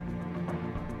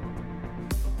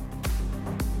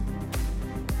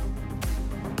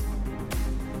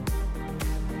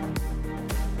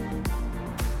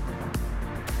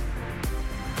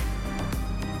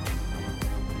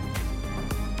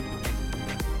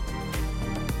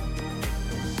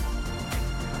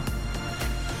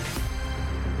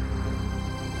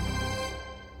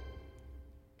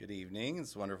evening.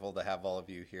 It's wonderful to have all of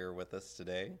you here with us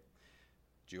today.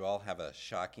 Did you all have a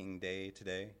shocking day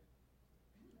today?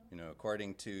 You know,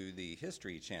 according to the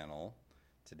History Channel,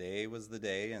 today was the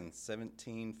day in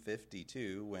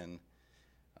 1752 when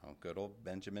good old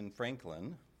Benjamin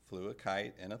Franklin flew a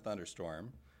kite in a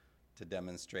thunderstorm to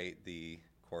demonstrate the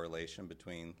correlation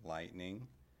between lightning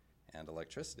and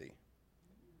electricity.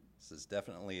 This is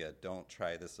definitely a don't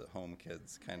try this at home,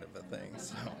 kids, kind of a thing.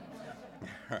 So,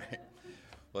 all right.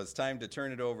 Well, it's time to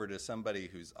turn it over to somebody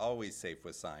who's always safe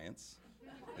with science,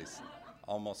 at least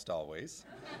almost always.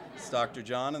 It's Dr.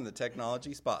 John and the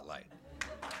Technology Spotlight.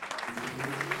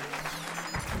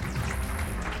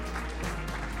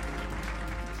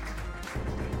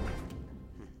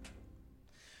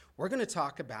 We're going to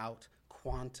talk about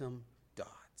quantum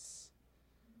dots.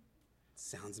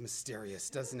 Sounds mysterious,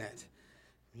 doesn't it?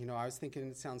 You know, I was thinking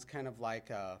it sounds kind of like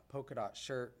a polka dot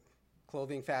shirt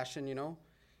clothing fashion, you know?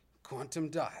 Quantum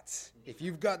dots. If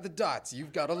you've got the dots,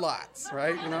 you've got a lot,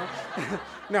 right? You know?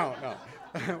 No.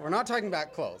 We're not talking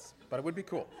about clothes, but it would be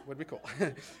cool.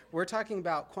 We're talking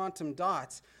about quantum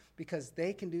dots because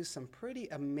they can do some pretty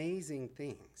amazing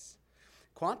things.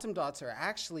 Quantum dots are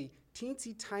actually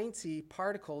teensy-tiny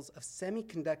particles of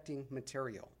semiconducting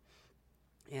material.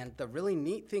 And the really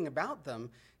neat thing about them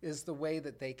is the way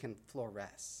that they can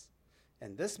fluoresce.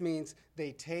 And this means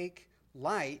they take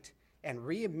light and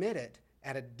re-emit it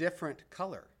at a different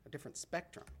color, a different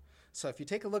spectrum. So if you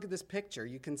take a look at this picture,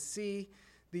 you can see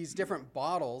these different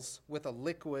bottles with a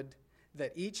liquid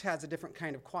that each has a different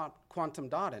kind of quantum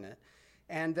dot in it.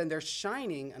 And then they're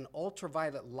shining an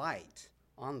ultraviolet light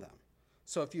on them.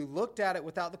 So if you looked at it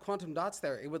without the quantum dots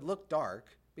there, it would look dark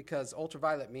because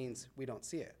ultraviolet means we don't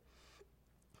see it.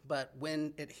 But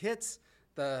when it hits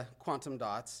the quantum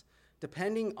dots,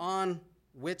 depending on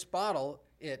which bottle,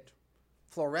 it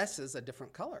fluoresces a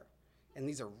different color. And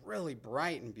these are really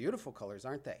bright and beautiful colors,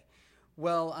 aren't they?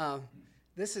 Well,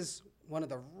 this is one of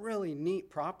the really neat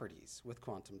properties with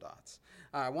quantum dots.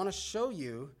 I want to show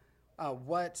you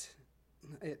what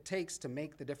it takes to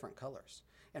make the different colors.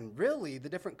 And really, the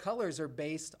different colors are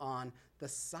based on the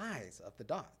size of the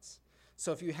dots.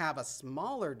 So if you have a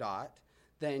smaller dot,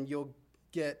 then you'll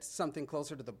get something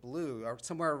closer to the blue, or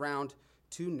somewhere around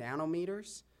 2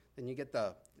 nanometers. Then you get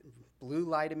the blue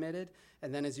light emitted.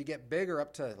 And then as you get bigger,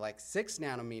 up to like 6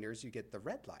 nanometers, you get the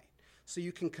red light. So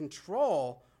you can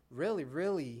control really,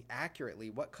 really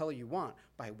accurately what color you want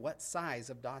by what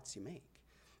size of dots you make.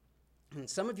 And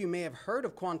some of you may have heard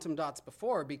of quantum dots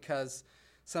before because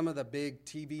some of the big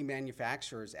TV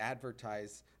manufacturers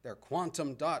advertise their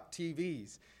quantum dot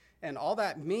TVs. And all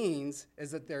that means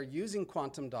is that they're using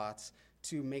quantum dots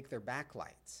to make their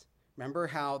backlights. Remember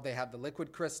how they have the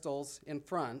liquid crystals in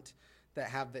front that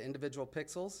have the individual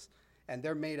pixels, and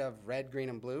they're made of red, green,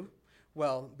 and blue?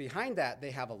 Well, behind that, they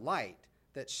have a light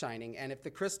that's shining, and if the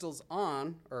crystal's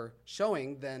on or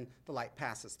showing, then the light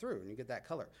passes through, and you get that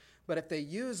color. But if they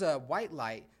use a white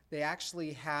light, they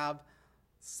actually have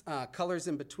colors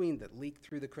in between that leak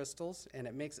through the crystals, and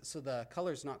it makes it so the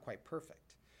color's not quite perfect.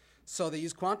 So they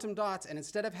use quantum dots, and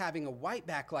instead of having a white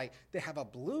backlight, they have a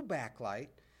blue backlight,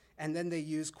 and then they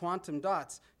use quantum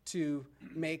dots to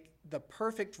make the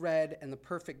perfect red and the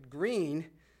perfect green,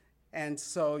 and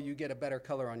so you get a better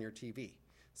color on your TV.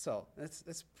 So that's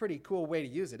a pretty cool way to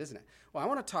use it, isn't it? Well, I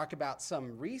want to talk about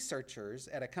some researchers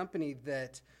at a company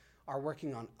that are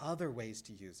working on other ways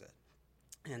to use it.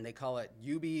 And they call it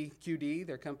UBQD,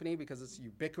 their company, because it's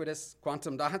ubiquitous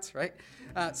quantum dots, right?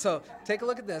 So take a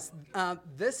look at this.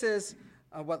 This is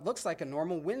what looks like a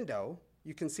normal window.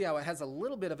 You can see how it has a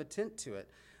little bit of a tint to it.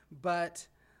 But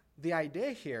the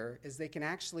idea here is they can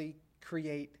actually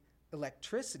create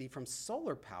electricity from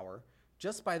solar power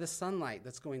just by the sunlight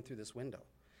that's going through this window.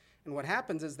 And what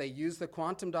happens is they use the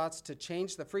quantum dots to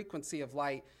change the frequency of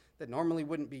light that normally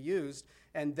wouldn't be used,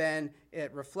 and then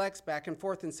it reflects back and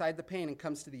forth inside the pane and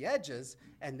comes to the edges,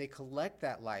 and they collect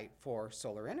that light for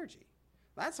solar energy.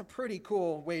 That's a pretty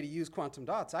cool way to use quantum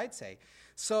dots, I'd say.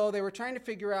 So they were trying to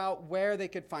figure out where they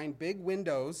could find big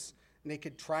windows, and they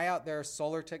could try out their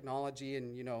solar technology,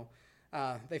 and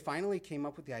they finally came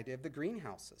up with the idea of the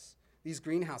greenhouses. These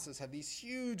greenhouses have these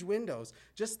huge windows.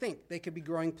 Just think, they could be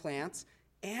growing plants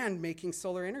and making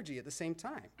solar energy at the same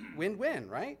time. Win-win,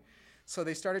 right? So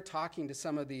they started talking to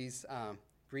some of these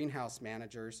greenhouse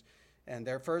managers, and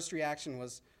their first reaction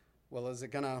was, well, is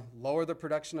it going to lower the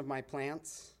production of my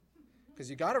plants? Because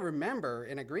you got to remember,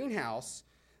 in a greenhouse,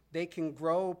 they can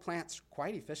grow plants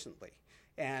quite efficiently,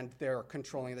 and they're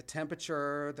controlling the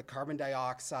temperature, the carbon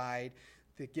dioxide,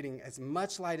 they're getting as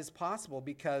much light as possible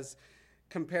because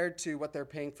compared to what they're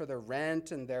paying for their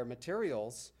rent and their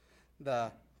materials,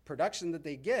 the production that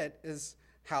they get is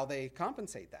how they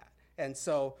compensate that. And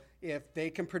so if they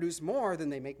can produce more, then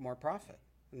they make more profit.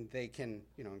 And they can,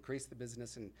 increase the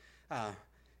business and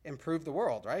improve the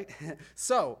world, right?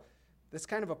 So that's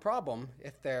kind of a problem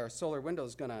if their solar window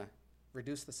is going to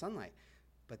reduce the sunlight.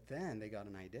 But then they got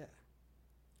an idea.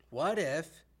 What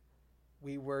if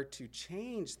we were to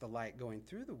change the light going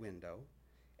through the window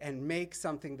and make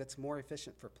something that's more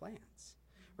efficient for plants?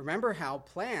 Remember how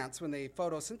plants, when they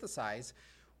photosynthesize,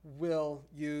 will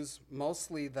use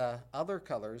mostly the other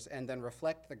colors and then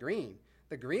reflect the green.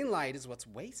 The green light is what's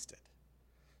wasted.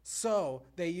 So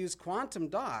they use quantum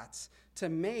dots to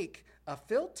make a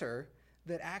filter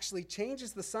that actually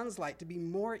changes the sun's light to be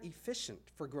more efficient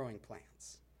for growing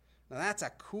plants. Now that's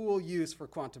a cool use for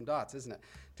quantum dots, isn't it?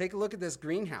 Take a look at this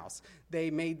greenhouse. They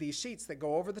made these sheets that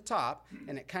go over the top,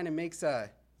 and it kind of makes a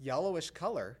yellowish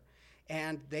color.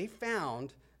 And they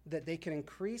found that they can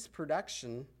increase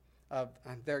production of,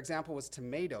 their example was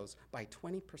tomatoes, by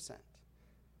 20%.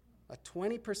 A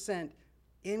 20%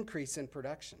 increase in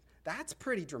production. That's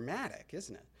pretty dramatic,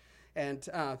 isn't it?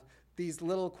 And these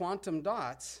little quantum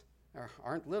dots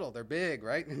aren't little, they're big,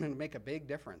 right? And make a big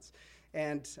difference.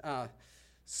 And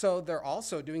so they're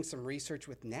also doing some research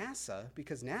with NASA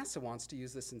because NASA wants to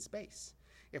use this in space.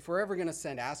 If we're ever going to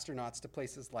send astronauts to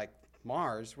places like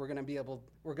Mars, we're going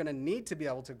to need to be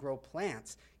able to grow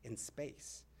plants in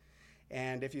space.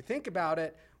 And if you think about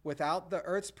it, without the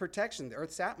Earth's protection, the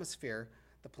Earth's atmosphere,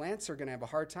 the plants are going to have a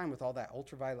hard time with all that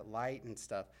ultraviolet light and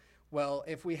stuff. Well,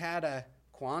 if we had a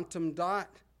quantum dot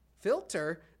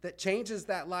filter that changes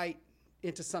that light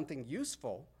into something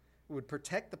useful, it would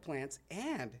protect the plants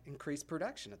and increase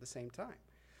production at the same time.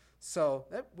 So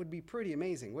that would be pretty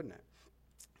amazing, wouldn't it?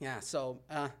 Yeah, so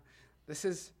this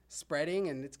is spreading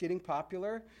and it's getting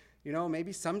popular.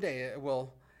 Maybe someday it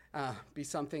will be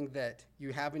something that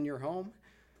you have in your home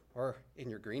or in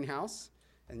your greenhouse,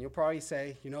 and you'll probably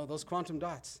say, those quantum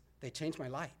dots, they changed my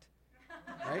light,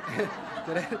 right?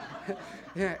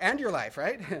 Yeah, and your life,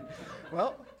 right?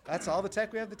 Well, that's all the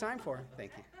tech we have the time for.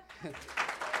 Thank you.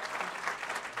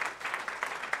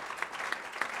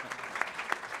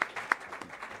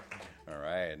 All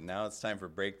right, now it's time for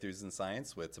Breakthroughs in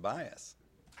Science with Tobias.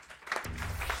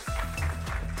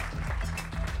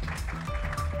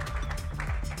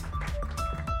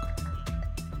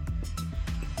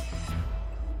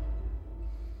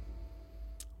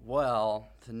 Well,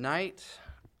 tonight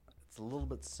it's a little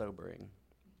bit sobering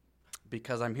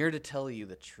because I'm here to tell you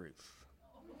the truth.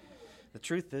 The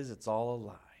truth is it's all a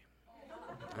lie.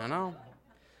 I know.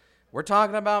 We're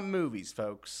talking about movies,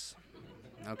 folks.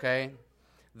 Okay?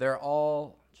 They're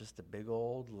all just a big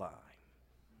old lie.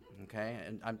 Okay?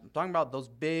 And I'm talking about those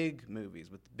big movies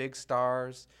with the big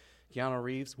stars. Keanu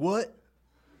Reeves. What?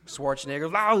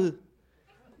 Schwarzenegger. Wow.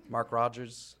 Mark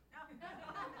Rogers.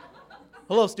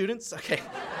 Hello, students. Okay.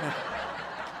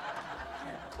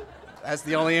 That's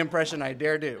the only impression I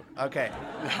dare do. Okay.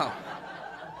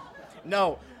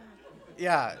 No.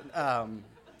 Yeah.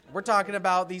 We're talking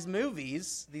about these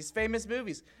movies, these famous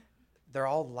movies. They're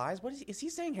all lies. What is he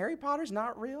saying? Harry Potter's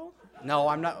not real? No,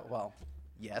 I'm not. Well,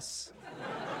 yes.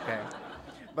 Okay.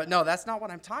 But no, that's not what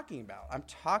I'm talking about. I'm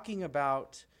talking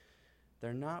about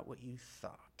they're not what you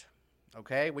thought.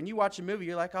 Okay? When you watch a movie,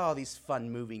 you're like, oh, these fun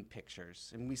moving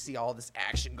pictures. And we see all this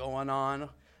action going on.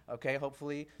 Okay,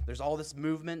 hopefully. There's all this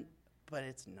movement, but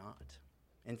it's not.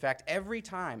 In fact,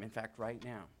 right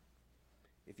now,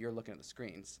 if you're looking at the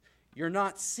screens, you're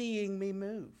not seeing me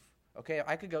move. Okay,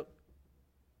 I could go,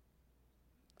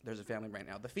 there's a family right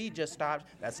now. The feed just stopped.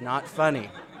 That's not funny.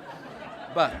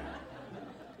 But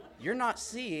you're not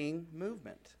seeing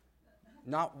movement.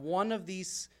 Not one of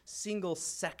these single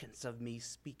seconds of me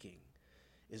speaking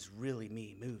is really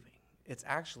me moving. It's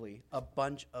actually a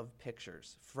bunch of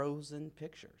pictures, frozen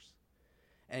pictures.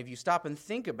 And if you stop and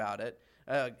think about it,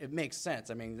 it makes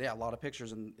sense. I mean, yeah, a lot of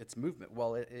pictures and it's movement.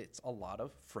 Well, it's a lot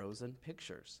of frozen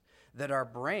pictures that our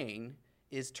brain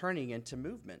is turning into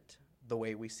movement the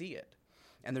way we see it.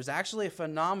 And there's actually a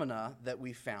phenomena that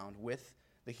we found with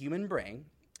the human brain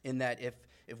in that if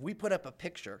we put up a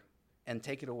picture and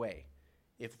take it away,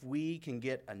 if we can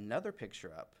get another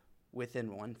picture up within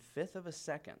 1/5 of a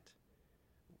second,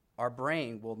 our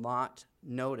brain will not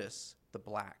notice the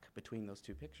black between those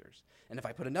two pictures. And if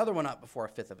I put another one up before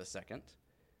 1/5 of a second,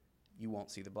 you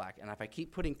won't see the black. And if I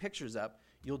keep putting pictures up,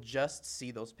 you'll just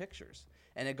see those pictures.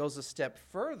 And it goes a step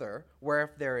further where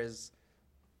if there is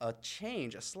a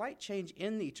slight change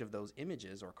in each of those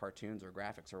images or cartoons or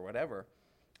graphics or whatever,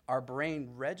 our brain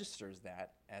registers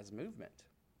that as movement,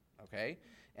 okay?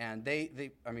 And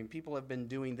people have been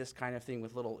doing this kind of thing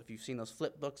with if you've seen those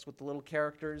flip books with the little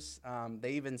characters,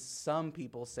 some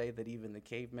people say that even the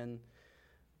cavemen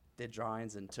did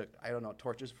drawings and took, I don't know,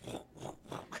 torches.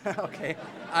 Okay,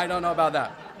 I don't know about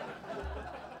that.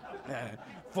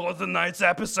 For the night's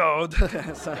episode.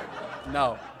 So,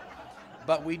 no.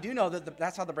 But we do know that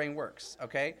that's how the brain works,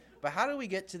 okay? But how do we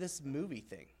get to this movie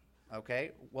thing,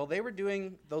 okay? Well, they were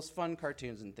doing those fun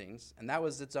cartoons and things, and that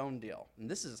was its own deal. And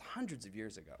this is hundreds of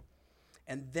years ago.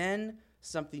 And then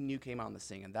something new came on the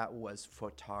scene, and that was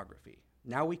photography.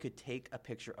 Now we could take a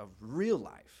picture of real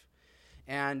life.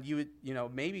 And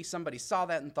maybe somebody saw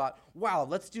that and thought, wow,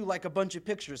 let's do like a bunch of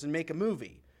pictures and make a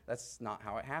movie. That's not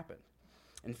how it happened.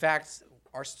 In fact,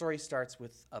 our story starts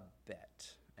with a bet,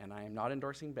 and I am not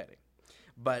endorsing betting.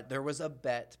 But there was a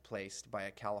bet placed by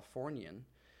a Californian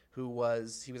he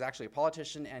was actually a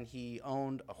politician, and he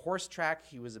owned a horse track.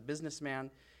 He was a businessman,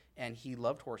 and he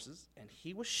loved horses. And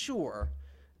he was sure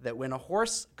that when a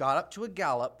horse got up to a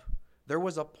gallop, there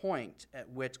was a point at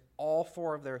which all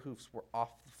four of their hoofs were off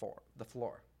the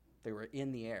floor. They were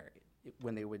in the air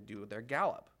when they would do their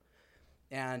gallop.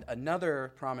 And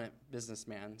another prominent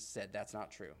businessman said that's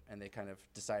not true. And they kind of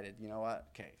decided, you know what?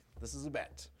 Okay, this is a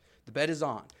bet. The bet is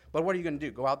on. But what are you going to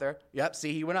do? Go out there? Yep,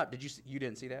 see, he went up. You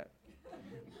didn't see that?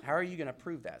 How are you going to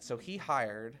prove that? So he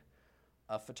hired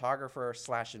a photographer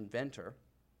 / inventor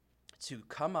to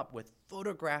come up with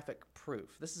photographic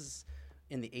proof. This is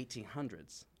in the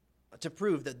 1800s, to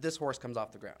prove that this horse comes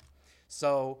off the ground.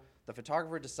 So the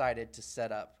photographer decided to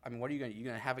set up, what are you going to do? You're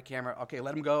going to have a camera, okay,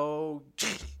 let him go,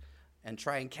 and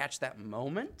try and catch that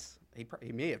moment?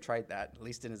 He may have tried that, at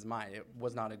least in his mind. It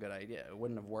was not a good idea. It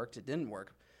wouldn't have worked. It didn't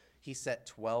work. He set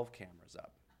 12 cameras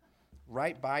up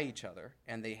right by each other,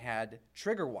 and they had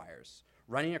trigger wires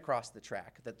running across the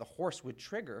track that the horse would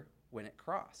trigger when it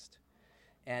crossed.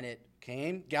 And it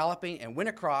came galloping and went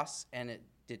across, and it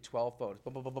did 12 photos,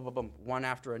 boom, boom, boom, boom, boom, boom, one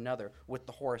after another, with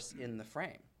the horse in the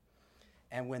frame.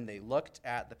 And when they looked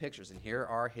at the pictures, and here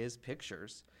are his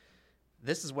pictures,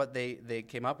 this is what they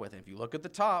came up with. And if you look at the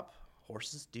top,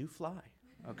 horses do fly,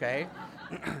 okay?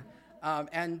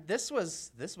 And this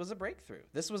was a breakthrough.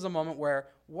 This was a moment where,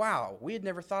 wow, we had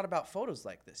never thought about photos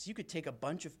like this. You could take a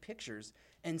bunch of pictures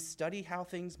and study how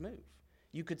things move.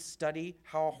 You could study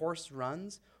how a horse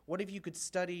runs. What if you could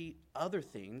study other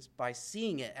things by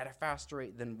seeing it at a faster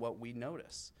rate than what we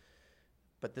notice?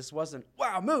 But this wasn't,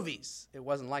 wow, movies. It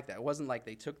wasn't like that. It wasn't like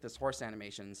they took this horse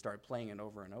animation and started playing it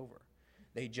over and over.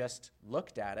 They just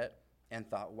looked at it and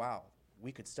thought, wow,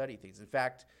 we could study things. In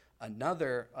fact,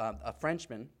 a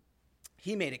Frenchman,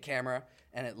 he made a camera,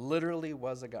 and it literally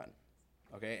was a gun.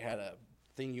 Okay, it had a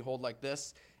thing you hold like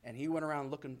this, and he went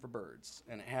around looking for birds,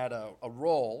 and it had a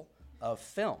roll of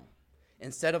film.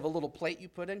 Instead of a little plate you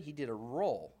put in, he did a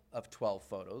roll of 12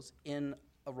 photos in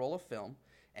a roll of film,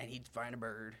 and he'd find a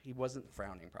bird. He wasn't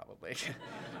frowning, probably.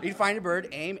 He'd find a bird,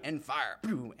 aim, and fire,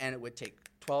 boom, and it would take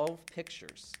 12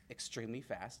 pictures extremely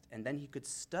fast, and then he could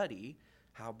study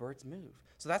how birds move.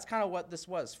 So that's kind of what this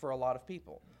was for a lot of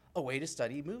people, a way to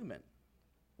study movement.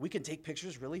 We can take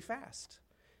pictures really fast.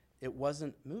 It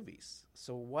wasn't movies.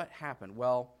 So what happened?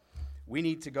 Well, we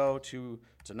need to go to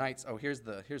tonight's, here's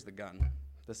the gun.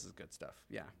 This is good stuff,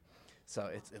 yeah. So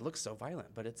it looks so violent,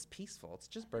 but it's peaceful. It's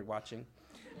just bird watching.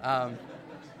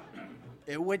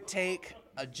 It would take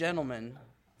a gentleman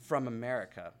from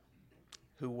America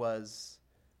who was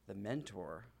the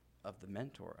mentor of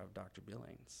Dr.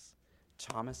 Billings,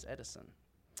 Thomas Edison,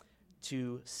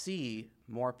 to see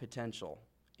more potential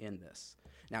in this.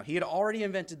 Now, he had already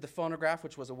invented the phonograph,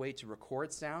 which was a way to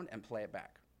record sound and play it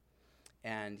back.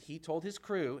 And he told his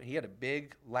crew, he had a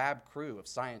big lab crew of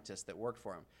scientists that worked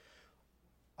for him,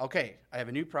 okay, I have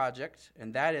a new project,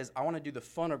 and that is I want to do the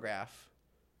phonograph,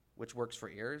 which works for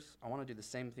ears. I want to do the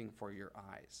same thing for your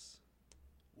eyes.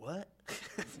 What?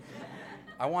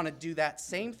 I want to do that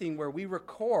same thing where we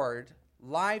record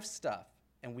live stuff,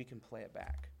 and we can play it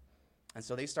back. And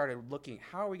so they started looking,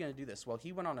 how are we going to do this? Well,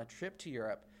 he went on a trip to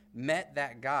Europe, met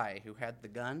that guy who had the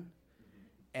gun,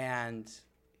 and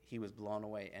he was blown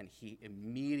away. And he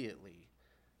immediately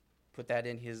put that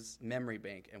in his memory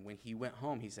bank. And when he went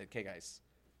home, he said, okay, guys,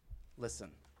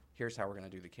 listen, here's how we're going to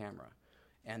do the camera.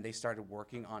 And they started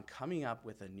working on coming up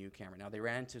with a new camera. Now, they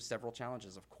ran into several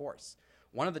challenges, of course.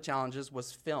 One of the challenges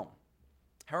was film.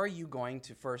 How are you going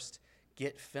to first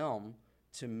get film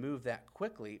to move that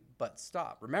quickly but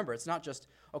stop? Remember, it's not just,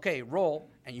 okay,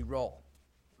 roll, and you roll.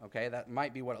 Okay, that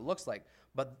might be what it looks like,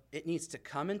 but it needs to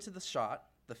come into the shot,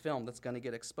 the film that's going to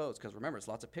get exposed, because remember, it's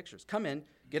lots of pictures. Come in,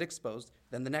 get exposed,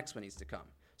 then the next one needs to come.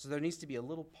 So there needs to be a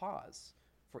little pause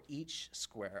for each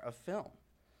square of film.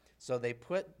 So they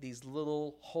put these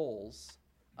little holes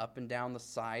up and down the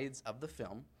sides of the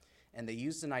film, and they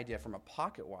used an idea from a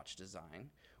pocket watch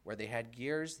design where they had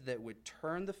gears that would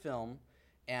turn the film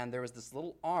And there was this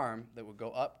little arm that would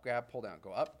go up, grab, pull down,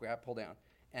 go up, grab, pull down.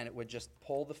 And it would just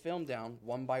pull the film down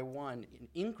one by one in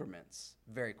increments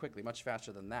very quickly, much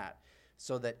faster than that,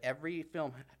 so that every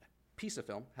piece of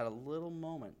film had a little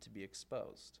moment to be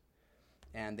exposed.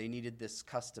 And they needed this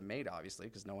custom made, obviously,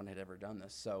 because no one had ever done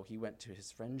this. So he went to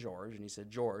his friend George, and he said,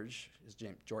 George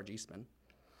Eastman.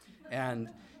 And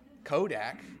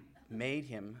Kodak made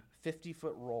him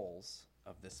 50-foot rolls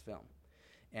of this film.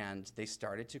 And they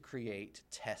started to create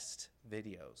test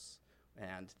videos.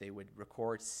 And they would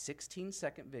record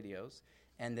 16-second videos,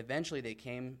 and eventually they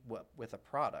came with a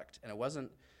product. And it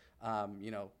wasn't,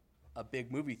 a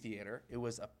big movie theater. It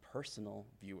was a personal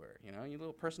viewer. You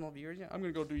little personal viewers. Yeah, I'm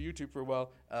going to go do YouTube for a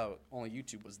while. Oh, only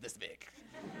YouTube was this big.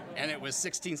 And it was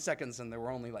 16 seconds, and there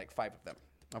were only like 5 of them.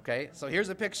 Okay, so here's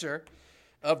a picture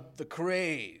of the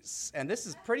craze. And this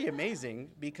is pretty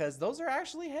amazing because those are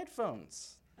actually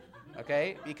headphones.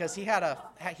 Okay, because he had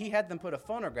them put a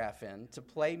phonograph in to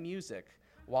play music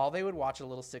while they would watch a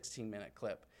little 16-minute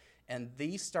clip. And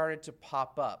these started to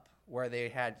pop up where they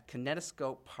had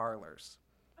kinetoscope parlors.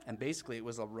 And basically it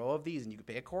was a row of these, and you could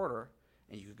pay a quarter,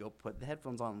 and you could go put the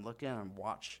headphones on and look in and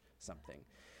watch something.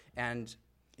 And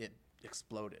it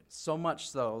exploded. So much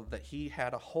so that he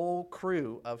had a whole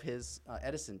crew of his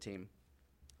Edison team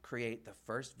create the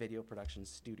first video production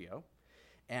studio.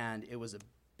 And it was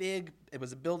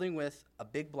a building with a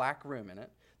big black room in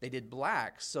it. They did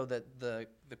black so that the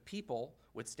people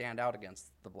would stand out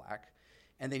against the black,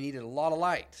 and they needed a lot of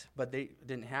light, but they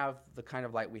didn't have the kind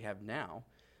of light we have now.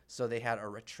 So they had a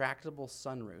retractable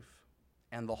sunroof,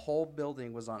 and the whole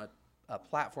building was on a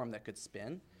platform that could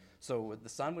spin. So when the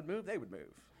sun would move, they would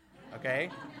move, okay?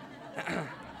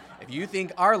 If you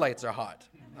think our lights are hot,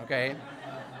 okay?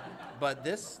 But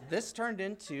this turned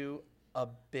into a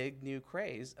big new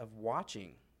craze of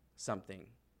watching something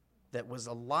that was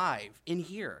alive in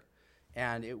here.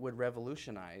 And it would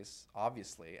revolutionize,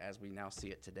 obviously, as we now see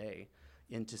it today,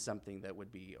 into something that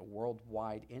would be a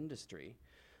worldwide industry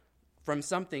from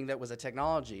something that was a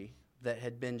technology that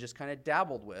had been just kind of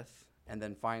dabbled with and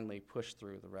then finally pushed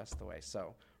through the rest of the way.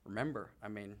 So remember,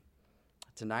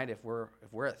 tonight if we're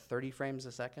at 30 frames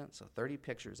a second, so 30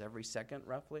 pictures every second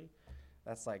roughly,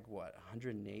 that's like,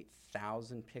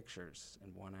 108,000 pictures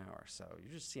in 1 hour. So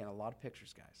you're just seeing a lot of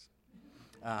pictures, guys.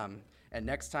 And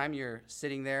next time you're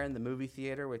sitting there in the movie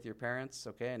theater with your parents,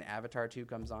 okay, and Avatar 2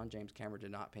 comes on, James Cameron did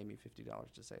not pay me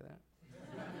 $50 to say that.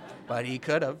 But he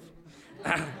could have.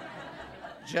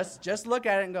 Just look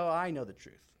at it and go, I know the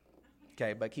truth.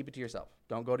 Okay, but keep it to yourself.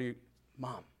 Don't go to your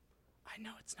mom. I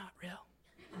know it's not real.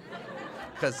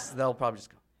 Because they'll probably just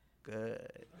go, good.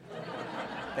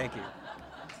 Thank you.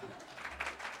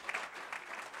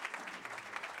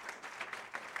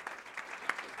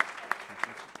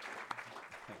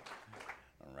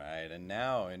 All right, and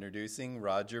now introducing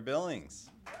Roger Billings.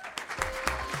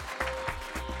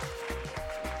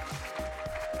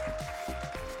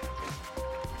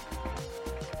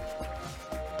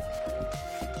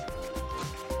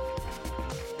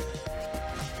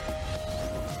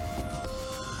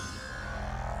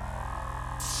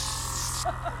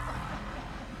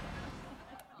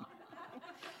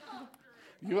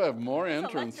 You have more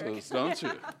entrances, don't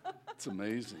you? It's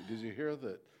amazing. Did you hear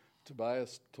that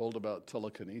Tobias told about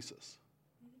telekinesis?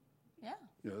 Yeah.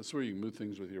 Yeah, that's where you can move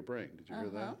things with your brain. Did you hear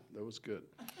that? That was good.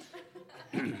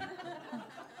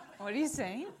 What are you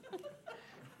saying?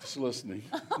 Just listening.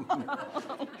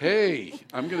 Hey,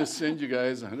 I'm going to send you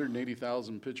guys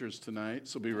 180,000 pictures tonight,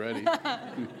 so be ready.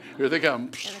 Here they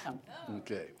come. Here they come.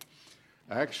 Okay.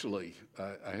 Actually,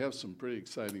 I have some pretty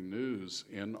exciting news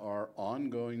in our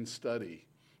ongoing study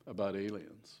about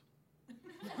aliens.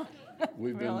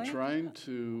 We've Really? been trying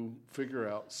to figure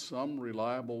out some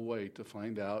reliable way to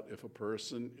find out if a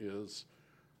person is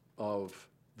of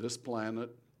this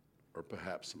planet or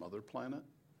perhaps some other planet.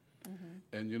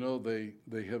 Mm-hmm. And you know,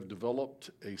 they have developed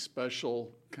a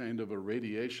special kind of a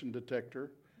radiation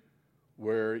detector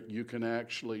where you can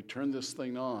actually turn this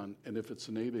thing on, and if it's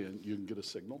an alien, you can get a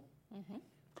signal. Mm-hmm.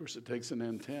 Of course, it takes an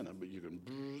antenna, but you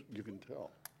can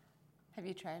tell. Have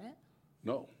you tried it?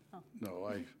 No,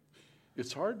 no,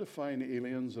 it's hard to find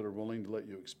aliens that are willing to let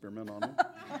you experiment on them.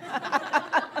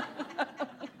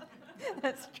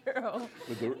 That's true.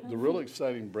 But the real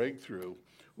exciting breakthrough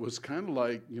was kind of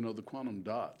like, the quantum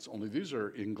dots, only these are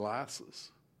in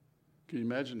glasses. Can you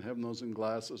imagine having those in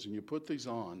glasses? And you put these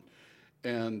on,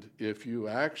 and if you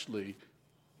actually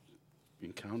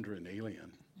encounter an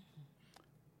alien,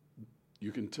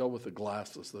 you can tell with the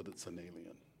glasses that it's an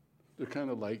alien. They're kind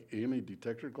of like alien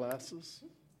detector glasses.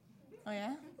 Oh,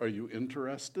 yeah? Are you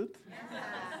interested?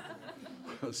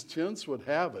 As chance would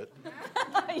have it,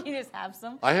 You just have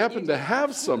some? I happen to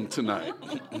have some tonight,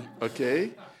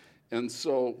 okay? And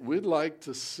so we'd like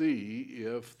to see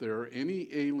if there are any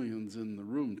aliens in the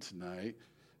room tonight.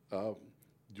 Do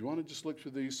you want to just look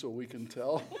through these so we can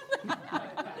tell?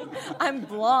 I'm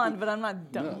blonde, but I'm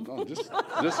not dumb. No, just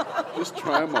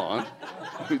try them on.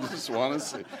 We just want to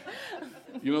see.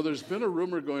 You know, there's been a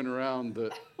rumor going around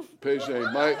that Paige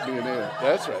might be an alien.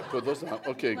 That's right. Put those on.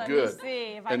 Okay, Let me good. see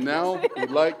if I And can now see. we'd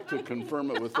like to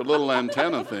confirm it with the little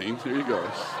antenna thing. Here you go.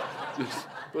 Just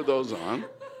put those on.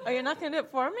 Oh, you're not going to do it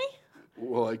for me?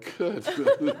 Well, I could.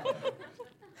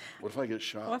 What if I get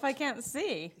shot? What if I can't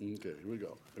see? Okay, here we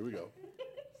go. Here we go.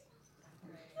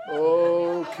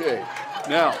 Okay.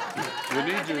 Now,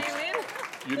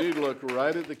 you need to look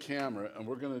right at the camera, and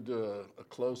we're going to do a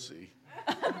close-y.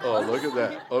 Oh, look at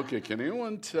that. Okay, can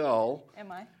anyone tell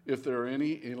Am I? if there are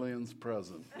any aliens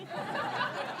present?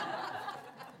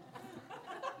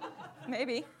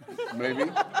 Maybe. Maybe?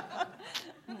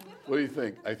 What do you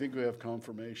think? I think we have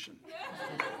confirmation.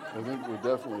 I think we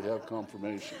definitely have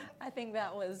confirmation. I think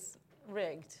that was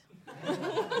rigged.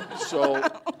 So,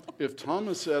 if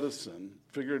Thomas Edison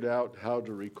figured out how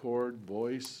to record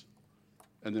voice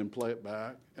and then play it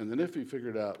back, and then if he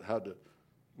figured out how to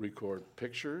record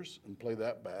pictures and play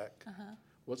that back,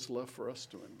 what's left for us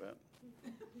to invent?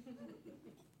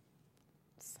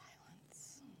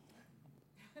 Silence.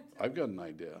 I've got an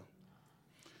idea.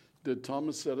 Did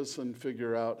Thomas Edison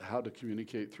figure out how to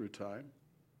communicate through time?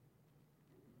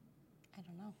 I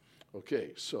don't know.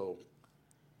 Okay, so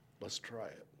let's try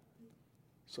it.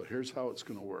 So here's how it's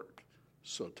going to work.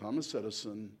 So Thomas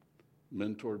Edison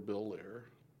mentored Bill Lear,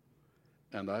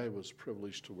 and I was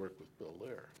privileged to work with Bill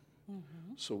Lear.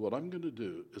 So what I'm going to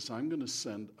do is I'm going to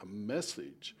send a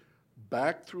message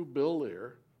back through Bill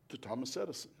Lear to Thomas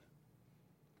Edison.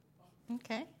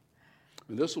 Okay.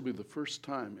 And this will be the first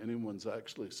time anyone's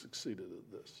actually succeeded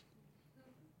at this.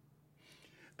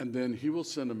 And then he will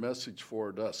send a message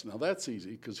forward to us. Now that's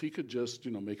easy because he could just,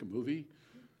 make a movie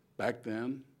back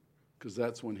then, because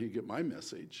that's when he'd get my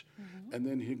message. And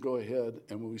then he'd go ahead,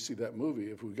 and when we see that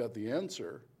movie, if we got the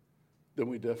answer, then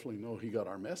we definitely know he got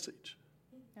our message.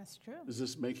 That's true. Is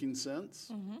this making sense?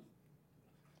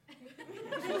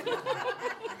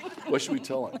 What should we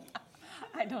tell him?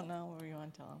 I don't know what you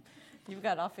want to tell him. You've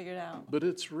got it all figured out. But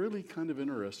it's really kind of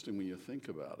interesting when you think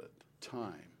about it.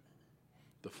 Time,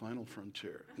 the final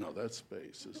frontier. No, that's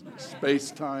space, isn't it?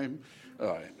 Space-time. All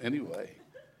right, anyway.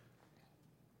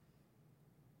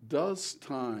 Does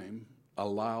time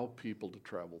allow people to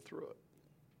travel through it?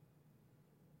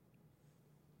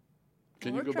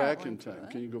 Can you We're go back in traveling through time? it.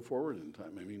 Can you go forward in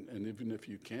time? I mean, and even if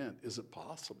you can't, is it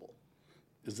possible?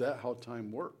 Is that how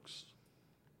time works?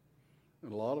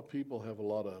 And a lot of people have a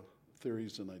lot of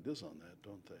theories and ideas on that,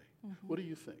 don't they? What do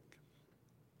you think?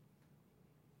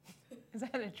 Is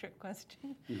that a trick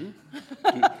question?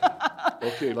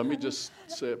 Okay, let me just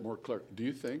say it more clear. Do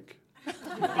you think?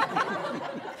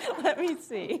 Let me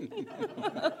see.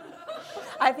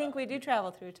 I think we do travel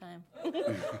through time.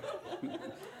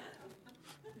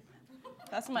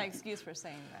 That's my excuse for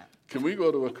saying that. Can we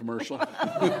go to a commercial?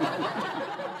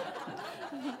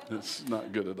 It's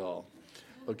not good at all.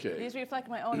 Okay. These reflect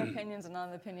my own opinions and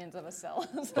not the opinions of a cell.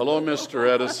 Hello, Mr.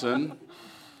 Edison.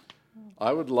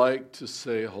 I would like to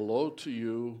say hello to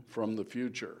you from the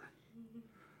future.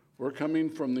 We're coming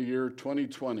from the year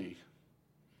 2020,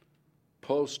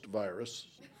 post-virus.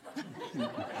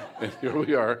 And here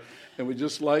we are. And we'd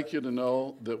just like you to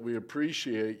know that we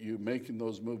appreciate you making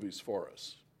those movies for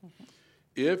us.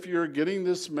 If you're getting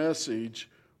this message,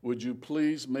 would you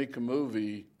please make a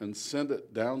movie and send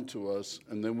it down to us,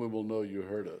 and then we will know you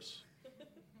heard us.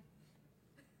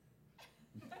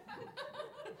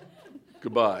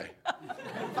 Goodbye.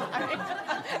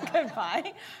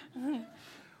 Goodbye.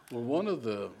 Well, one of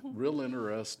the real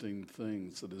interesting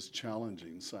things that is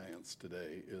challenging science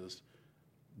today is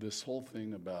this whole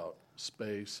thing about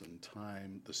space and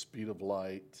time, the speed of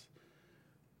light,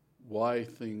 why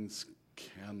things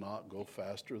cannot go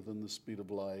faster than the speed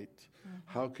of light.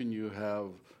 How can you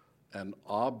have an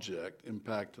object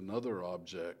impact another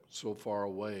object so far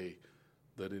away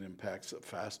that it impacts it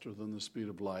faster than the speed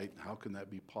of light? How can that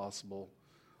be possible?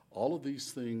 All of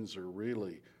these things are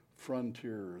really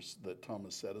frontiers that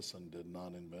Thomas Edison did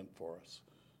not invent for us.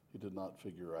 He did not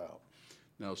figure out.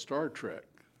 Now, Star Trek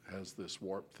has this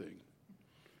warp thing.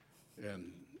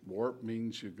 And warp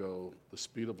means you go the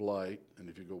speed of light, and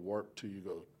if you go warp 2, you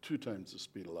go 2 times the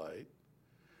speed of light.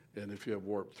 And if you have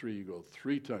warp 3, you go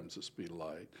 3 times the speed of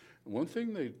light. And one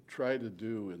thing they try to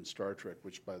do in Star Trek,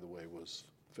 which, by the way, was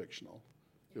fictional,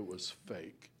 it was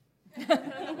fake,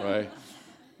 right?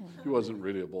 He wasn't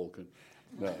really a Vulcan.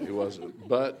 No, he wasn't.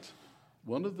 But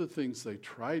One of the things they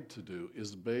tried to do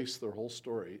is base their whole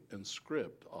story and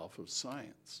script off of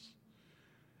science.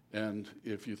 And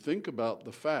if you think about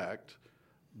the fact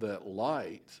that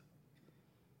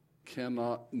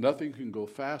nothing can go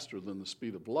faster than the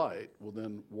speed of light, well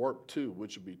then warp 2,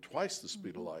 which would be twice the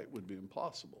speed of light, would be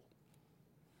impossible.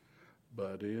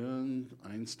 But in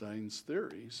Einstein's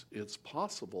theories, it's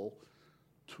possible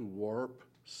to warp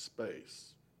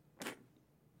space.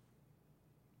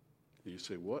 You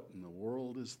say, what in the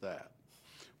world is that?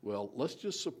 Well, let's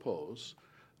just suppose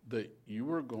that you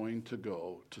were going to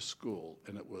go to school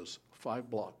and it was 5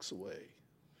 blocks away.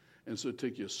 And so it'd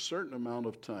take you a certain amount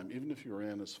of time, even if you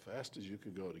ran as fast as you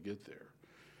could go to get there.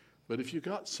 But if you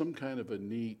got some kind of a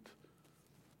neat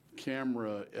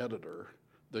camera editor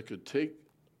that could take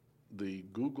the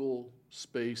Google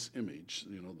space image,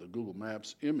 the Google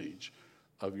Maps image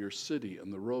of your city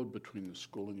and the road between the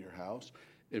school and your house,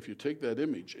 if you take that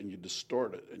image and you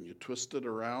distort it and you twist it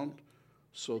around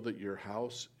so that your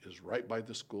house is right by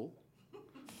the school,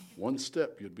 one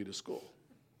step you'd be to school.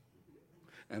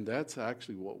 And that's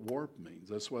actually what warp means.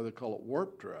 That's why they call it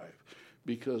warp drive,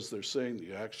 because they're saying that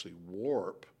you actually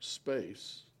warp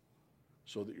space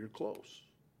so that you're close.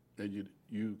 And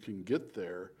you can get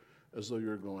there as though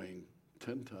you're going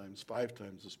 10 times, 5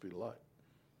 times the speed of light,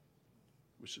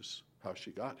 which is how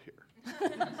she got here.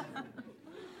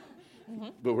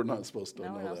 But we're not supposed to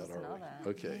know that, are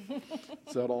we? Okay.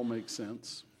 Does that all make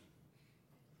sense?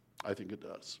 I think it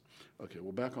does. Okay,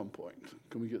 well, back on point.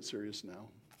 Can we get serious now?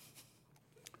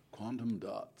 Quantum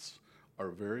dots are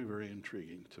very, very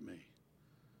intriguing to me.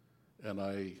 And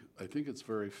I think it's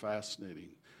very fascinating.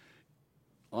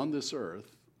 On this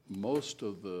Earth, most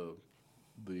of the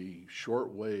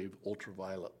short-wave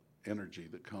ultraviolet energy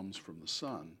that comes from the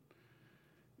sun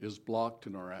is blocked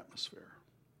in our atmosphere.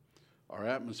 Our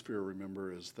atmosphere,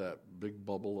 remember, is that big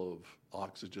bubble of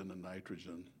oxygen and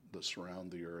nitrogen that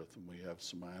surround the Earth, and we have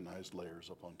some ionized layers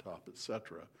up on top,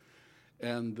 etc.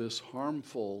 And this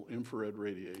harmful infrared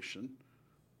radiation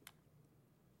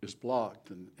is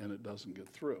blocked and it doesn't get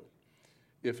through.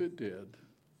 If it did,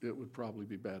 it would probably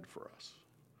be bad for us.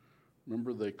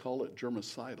 Remember, they call it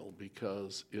germicidal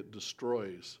because it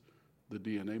destroys the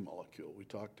DNA molecule. We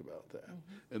talked about that.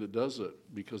 Mm-hmm. And it does it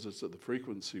because it's at the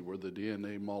frequency where the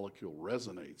DNA molecule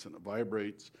resonates and it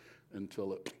vibrates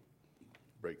until it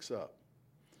breaks up.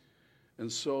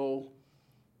 And so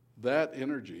that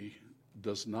energy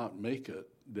does not make it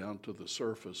down to the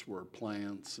surface where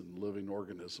plants and living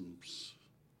organisms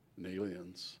and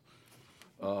aliens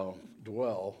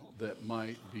dwell that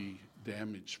might be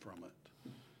damaged from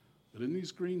it. But in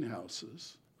these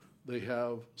greenhouses, they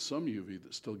have some UV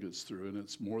that still gets through, and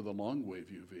it's more the long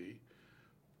wave UV,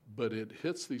 but it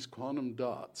hits these quantum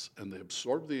dots, and they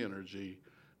absorb the energy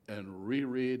and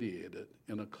re-radiate it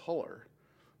in a color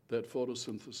that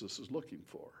photosynthesis is looking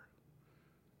for.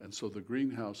 And so the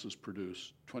greenhouses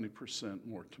produce 20%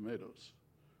 more tomatoes,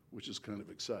 which is kind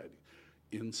of exciting.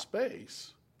 In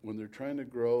space, when they're trying to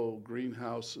grow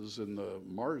greenhouses in the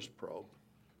Mars probe,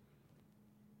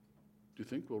 do you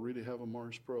think we'll really have a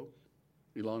Mars probe?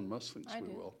 Elon Musk thinks we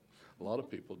will. A lot of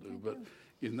people do. But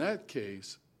in that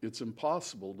case, it's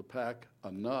impossible to pack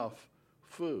enough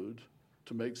food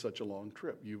to make such a long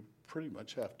trip. You pretty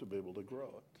much have to be able to grow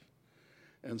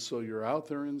it. And so you're out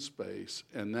there in space,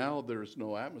 and now there's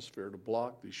no atmosphere to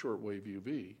block the shortwave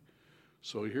UV.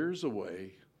 So here's a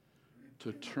way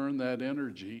to turn that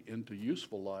energy into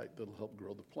useful light that'll help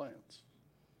grow the plants.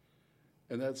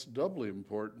 And that's doubly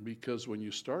important because when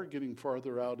you start getting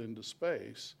farther out into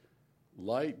space,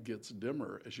 light gets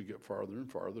dimmer as you get farther and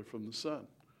farther from the sun.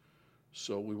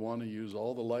 So we want to use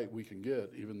all the light we can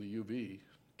get, even the UV,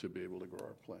 to be able to grow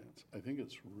our plants. I think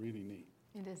it's really neat.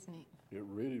 It is neat. It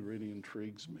really, really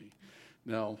intrigues me.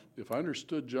 Now, if I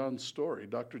understood John's story,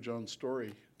 Dr. John's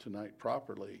story tonight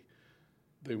properly,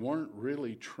 they weren't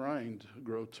really trying to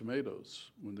grow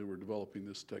tomatoes when they were developing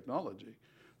this technology.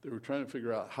 They were trying to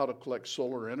figure out how to collect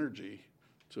solar energy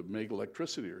to make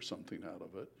electricity or something out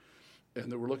of it. And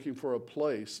they were looking for a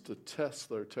place to test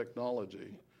their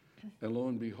technology. And lo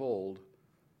and behold,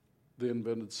 they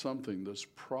invented something that's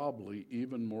probably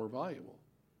even more valuable: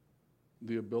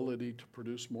 the ability to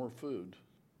produce more food.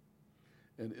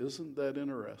 And isn't that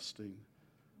interesting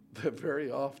that very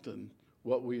often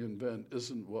what we invent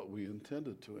isn't what we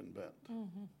intended to invent?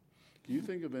 Mm-hmm. Can you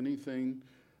think of anything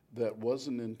that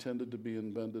wasn't intended to be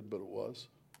invented, but it was?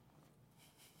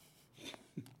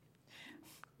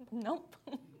 Nope.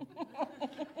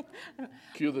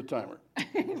 Cue the timer.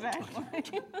 Exactly.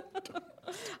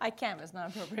 I can't. It's not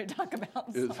appropriate to talk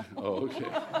about. Oh, okay.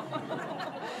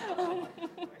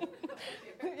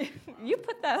 You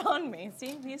put that on me.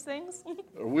 See these things?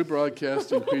 Are we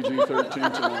broadcasting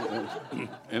PG-13 tonight?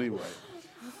 Anyway,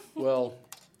 well,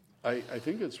 I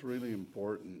think it's really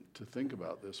important to think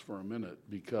about this for a minute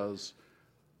because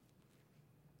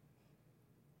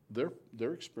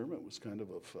their experiment was kind of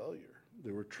a failure.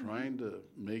 They were trying to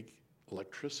make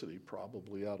electricity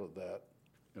probably out of that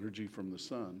energy from the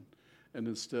sun, and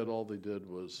instead all they did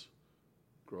was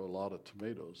grow a lot of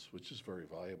tomatoes, which is very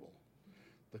valuable.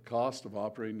 The cost of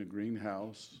operating a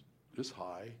greenhouse is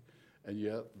high, and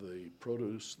yet the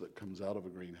produce that comes out of a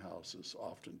greenhouse is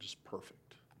often just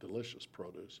perfect, delicious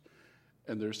produce.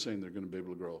 And they're saying they're going to be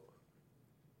able to grow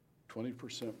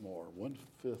 20% more,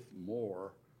 1/5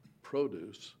 more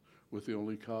produce with the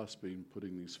only cost being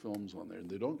putting these films on there. And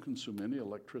they don't consume any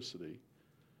electricity.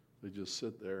 They just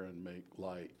sit there and make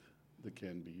light that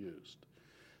can be used.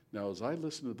 Now, as I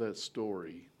listen to that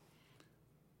story,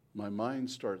 my mind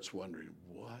starts wondering,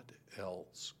 what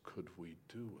else could we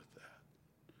do with that?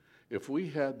 If we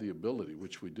had the ability,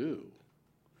 which we do,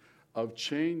 of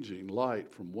changing light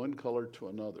from one color to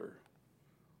another,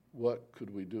 what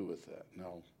could we do with that?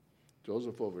 Now,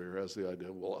 Joseph over here has the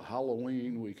idea, well, at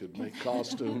Halloween we could make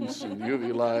costumes and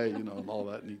UV light, and all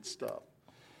that neat stuff,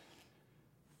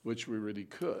 which we really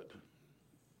could.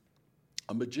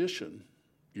 A magician,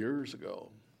 years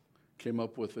ago, came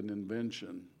up with an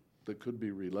invention that could be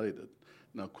related.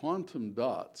 Now, quantum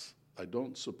dots, I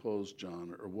don't suppose,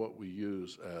 John, are what we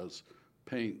use as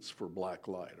paints for black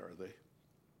light, are they?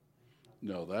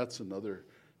 No, that's another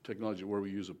technology where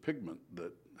we use a pigment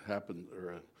that happens,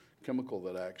 or a chemical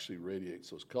that actually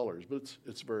radiates those colors, but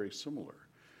it's very similar.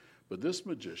 But this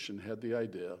magician had the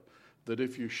idea that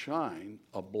if you shine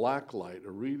a black light,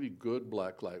 a really good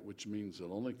black light, which means it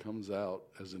only comes out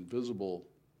as invisible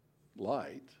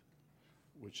light,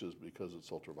 which is because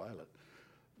it's ultraviolet,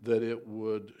 that it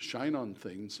would shine on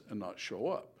things and not show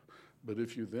up. But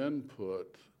if you then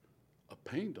put a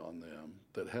paint on them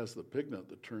that has the pigment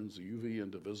that turns the UV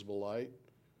into visible light,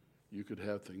 you could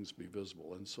have things be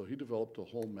visible. And so he developed a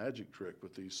whole magic trick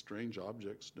with these strange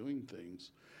objects doing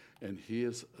things, and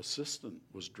his assistant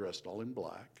was dressed all in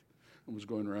black and was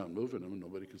going around moving them, and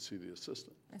nobody could see the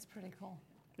assistant. That's pretty cool.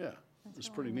 Yeah, it's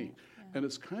pretty neat. Yeah. And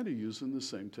it's kind of using the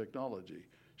same technology,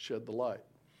 shed the light.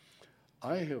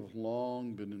 I have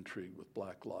long been intrigued with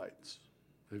black lights.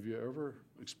 Have you ever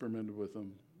experimented with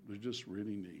them? They're just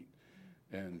really neat.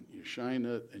 And you shine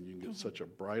it, and you can get such a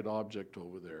bright object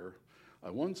over there.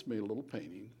 I once made a little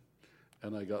painting,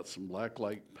 and I got some black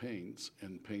light paints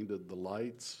and painted the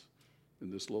lights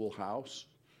in this little house,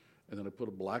 and then I put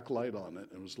a black light on it,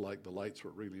 and it was like the lights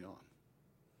were really on.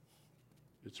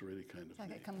 It's really kind of It's like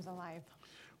neat. it comes alive.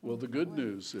 Well, the good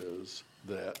news is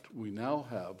that we now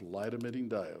have light-emitting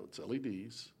diodes,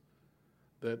 LEDs,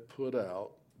 that put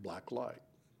out black light.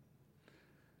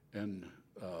 And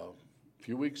a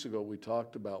few weeks ago, we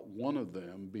talked about one of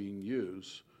them being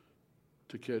used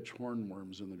to catch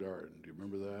hornworms in the garden. Do you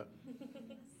remember that?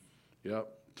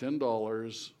 Yep,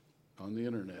 $10 on the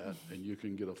internet, and you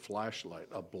can get a flashlight,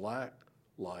 a black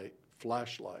light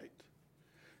flashlight.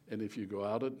 And if you go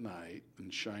out at night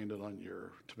and shine it on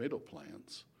your tomato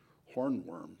plants,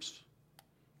 hornworms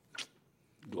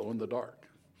glow in the dark.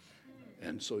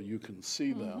 And so you can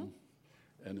see them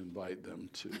and invite them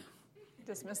to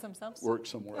Dismiss themselves? work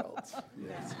somewhere else.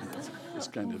 Yes, it's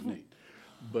kind of neat.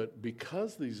 But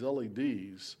because these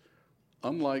LEDs,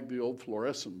 unlike the old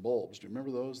fluorescent bulbs, do you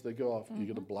remember those? They go off, you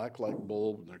get a black light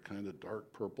bulb, and they're kind of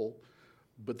dark purple,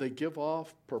 but they give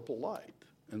off purple light.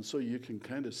 And so you can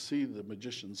kind of see the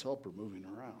magician's helper moving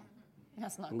around.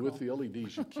 That's not But cool. with the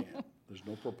LEDs, you can't. There's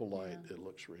no purple light. It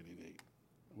looks really neat.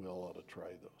 We all ought to try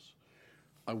those.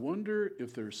 I wonder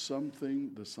if there's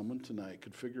something that someone tonight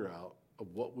could figure out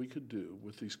of what we could do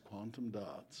with these quantum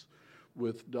dots,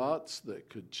 with dots that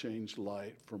could change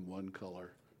light from one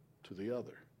color to the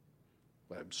other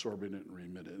by absorbing it and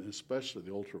remitting it, and especially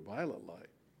the ultraviolet light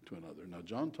to another. Now,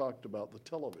 John talked about the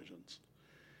televisions.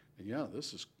 And yeah,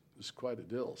 this is quite a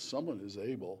deal. Someone is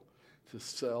able to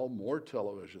sell more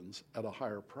televisions at a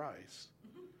higher price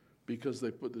because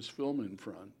they put this film in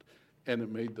front and it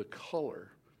made the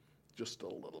color just a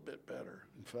little bit better.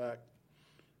 In fact,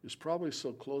 it's probably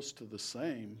so close to the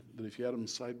same that if you had them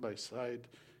side by side,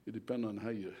 it depended on how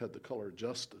you had the color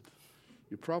adjusted.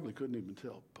 You probably couldn't even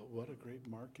tell, but what a great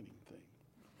marketing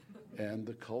thing. And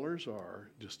the colors are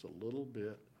just a little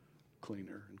bit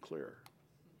cleaner and clearer.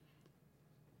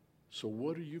 So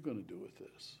what are you going to do with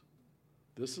this?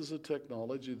 This is a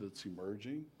technology that's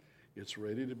emerging. It's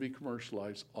ready to be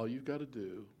commercialized. All you've got to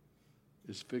do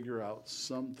is figure out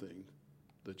something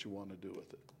that you want to do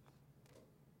with it.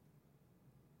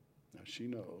 Now, she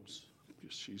knows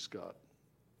because she's got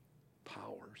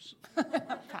powers,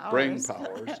 Powers. brain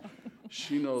powers,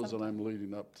 she knows that I'm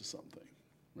leading up to something,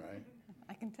 right?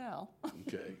 I can tell.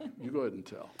 Okay, you go ahead and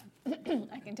tell.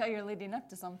 I can tell you're leading up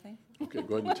to something. Okay,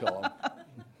 go ahead and tell them.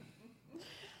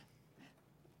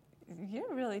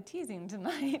 You're really teasing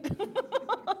tonight.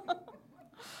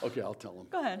 Okay, I'll tell them.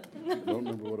 Go ahead. I don't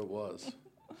remember what it was.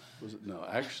 Was it? No,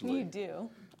 actually. You do.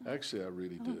 Actually, I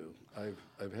really do.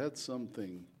 I've had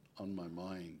something on my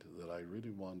mind that I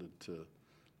really wanted to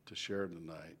share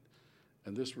tonight,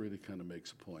 and this really kind of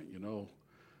makes a point. You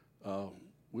know,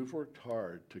 we've worked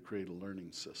hard to create a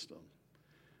learning system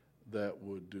that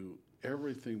would do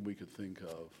everything we could think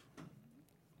of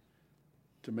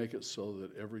to make it so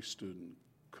that every student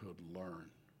could learn.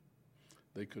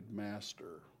 They could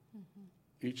master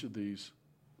each of these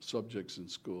subjects in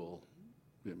school,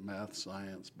 be it math,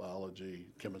 science, biology,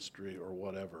 chemistry, or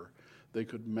whatever. They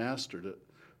could master it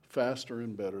faster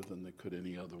and better than they could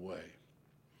any other way.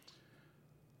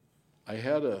 I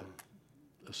had a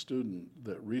student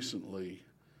that recently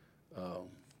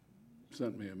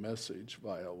sent me a message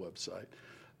via a website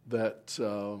that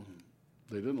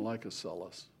they didn't like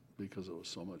Acellus because it was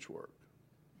so much work.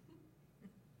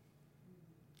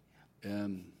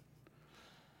 And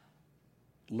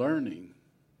learning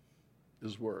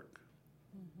is work.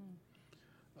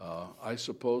 I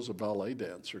suppose a ballet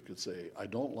dancer could say, I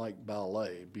don't like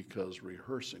ballet because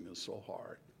rehearsing is so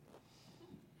hard.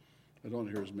 I don't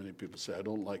hear as many people say, I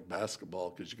don't like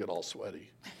basketball because you get all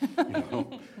sweaty. You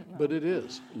know? But it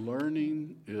is.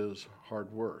 Learning is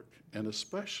hard work. And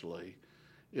especially,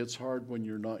 it's hard when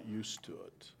you're not used to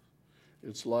it.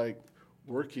 It's like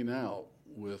working out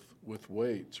with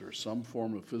weights or some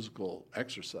form of physical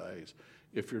exercise.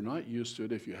 If you're not used to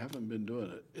it, if you haven't been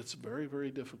doing it, it's very,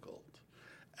 very difficult.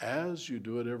 As you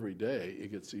do it every day,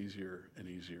 it gets easier and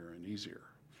easier and easier.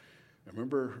 I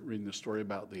remember reading the story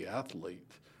about the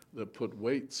athlete that put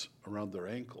weights around their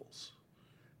ankles.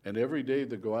 And every day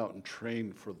they go out and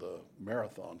train for the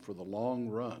marathon, for the long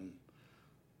run,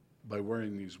 by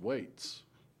wearing these weights.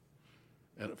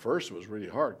 And at first it was really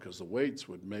hard because the weights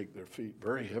would make their feet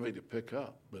very heavy to pick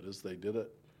up. But as they did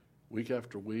it week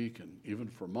after week and even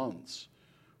for months,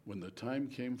 when the time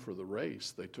came for the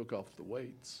race, they took off the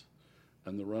weights.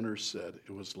 And the runners said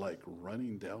it was like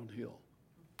running downhill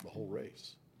the whole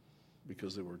race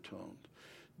because they were toned.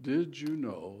 Did you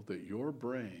know that your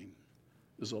brain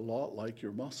is a lot like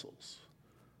your muscles?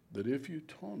 That if you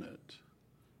tone it,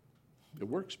 it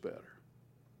works better.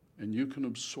 And you can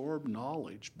absorb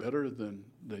knowledge better than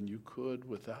you could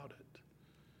without it.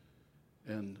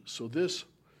 And so this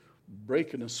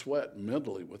breaking a sweat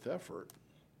mentally with effort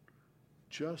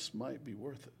just might be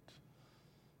worth it.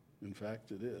 In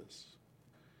fact, it is.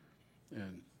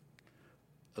 And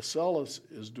Acellus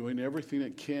is doing everything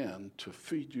it can to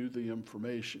feed you the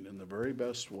information in the very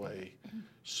best way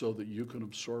so that you can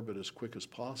absorb it as quick as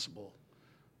possible.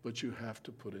 But you have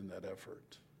to put in that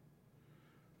effort.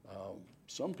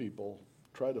 Some people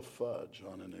try to fudge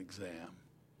on an exam,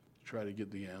 try to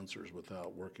get the answers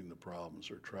without working the problems,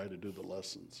 or try to do the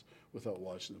lessons without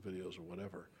watching the videos or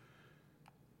whatever.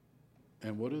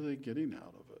 And what are they getting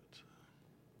out of it?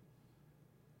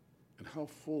 And how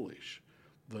foolish.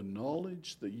 The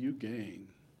knowledge that you gain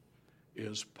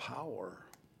is power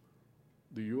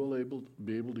that you will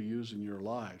be able to use in your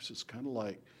lives. It's kind of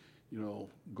like,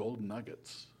 gold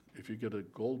nuggets. If you get a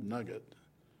gold nugget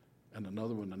and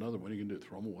another one, you can do it,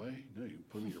 throw them away? No, you can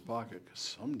put them in your pocket because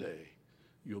someday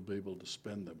you'll be able to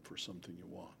spend them for something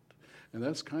you want. And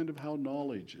that's kind of how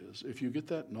knowledge is. If you get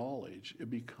that knowledge, it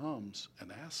becomes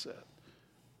an asset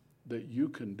that you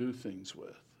can do things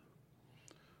with.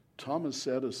 Thomas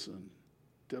Edison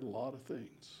did a lot of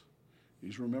things.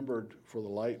 He's remembered for the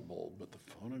light bulb, but the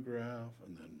phonograph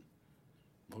and then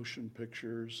motion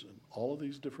pictures and all of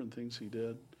these different things he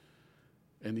did.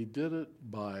 And he did it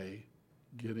by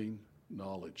getting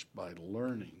knowledge, by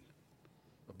learning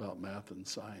about math and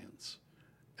science,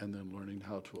 and then learning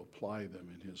how to apply them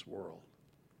in his world.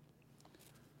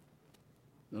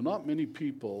 Now, not many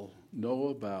people know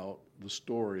about the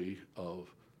story of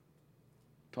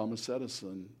Thomas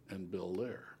Edison and Bill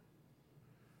Lear.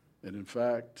 And in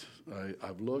fact,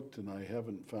 I've looked and I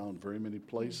haven't found very many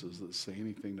places that say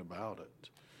anything about it.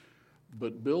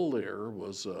 But Bill Lear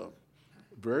was a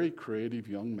very creative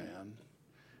young man,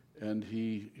 and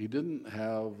he didn't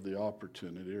have the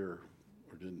opportunity or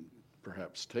didn't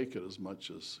perhaps take it as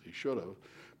much as he should have,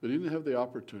 but he didn't have the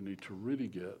opportunity to really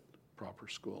get proper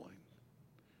schooling.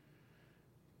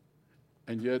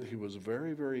 And yet he was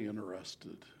very, very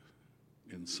interested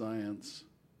in science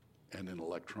and in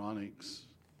electronics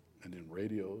and in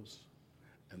radios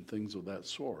and things of that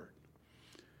sort.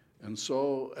 And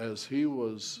so as he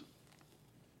was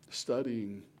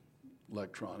studying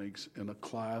electronics in a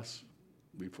class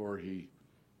before he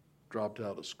dropped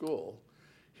out of school.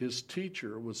 His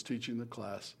teacher was teaching the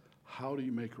class, how do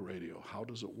you make a radio? How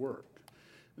does it work?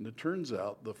 And it turns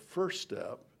out the first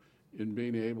step in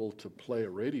being able to play a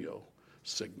radio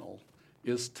signal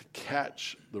is to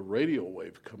catch the radio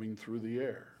wave coming through the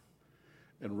air.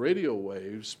 And radio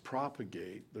waves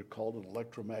propagate. They're called an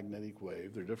electromagnetic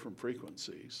wave. They're different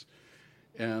frequencies.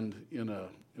 And in a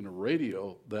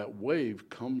radio, that wave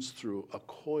comes through a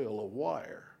coil of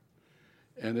wire.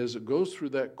 And as it goes through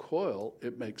that coil,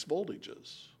 it makes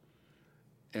voltages.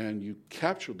 And you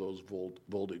capture those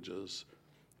voltages,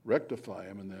 rectify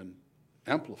them, and then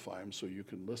amplify them so you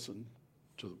can listen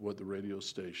to what the radio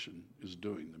station is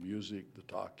doing, the music, the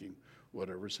talking,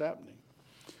 whatever's happening.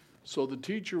 So the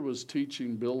teacher was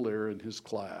teaching Bill Lear in his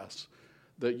class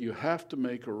that you have to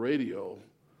make a radio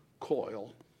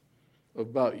coil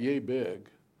about yay big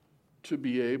to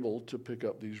be able to pick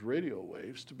up these radio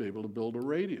waves, to be able to build a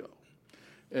radio.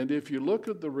 And if you look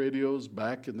at the radios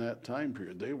back in that time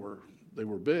period, they were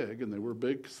big, and they were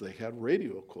big because they had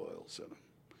radio coils in them.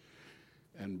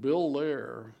 And Bill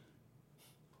Lear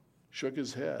shook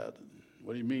his head.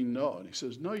 What do you mean no? And he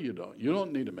says, no, you don't. You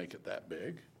don't need to make it that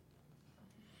big.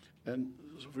 And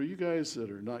for you guys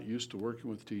that are not used to working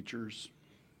with teachers,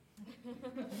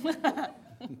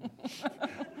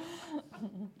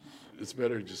 it's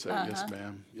better to just say, yes,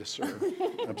 ma'am, yes, sir,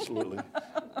 absolutely.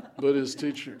 But his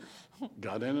teacher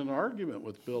got in an argument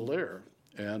with Bill Lear,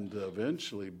 and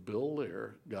eventually Bill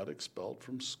Lear got expelled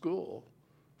from school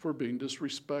for being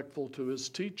disrespectful to his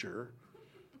teacher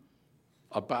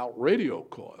about radio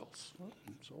coils.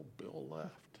 So Bill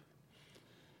left.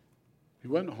 He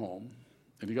went home,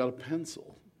 and he got a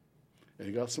pencil, and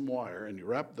he got some wire, and he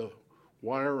wrapped the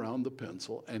wire around the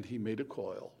pencil, and he made a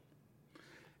coil.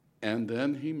 And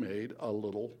then he made a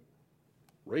little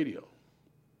radio.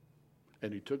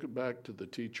 And he took it back to the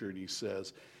teacher, and he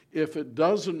says, if it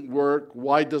doesn't work,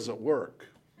 why does it work?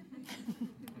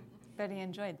 Bet he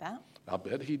enjoyed that. I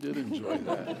bet he did enjoy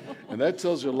that. And that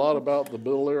tells you a lot about the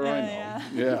Bill Lear I know.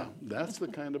 Yeah, that's the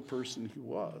kind of person he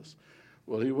was.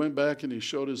 Well, he went back and he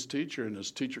showed his teacher, and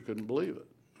his teacher couldn't believe it.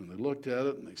 And they looked at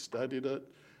it, and they studied it,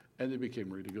 and they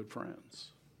became really good friends.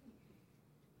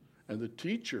 And the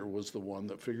teacher was the one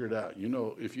that figured out, you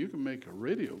know, if you can make a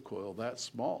radio coil that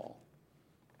small,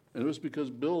 and it was because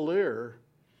Bill Lear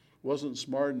wasn't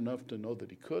smart enough to know that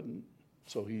he couldn't,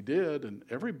 so he did, and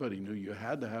everybody knew you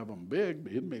had to have them big,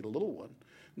 but he'd made a little one.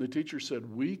 And the teacher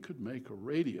said, we could make a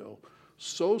radio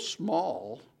so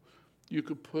small you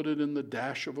could put it in the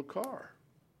dash of a car.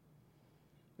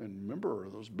 And remember,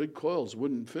 those big coils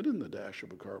wouldn't fit in the dash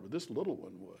of a car, but this little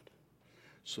one would.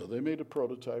 So they made a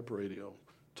prototype radio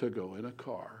to go in a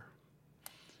car,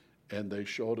 and they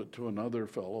showed it to another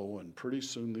fellow, and pretty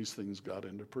soon these things got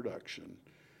into production.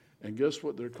 And guess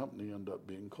what their company ended up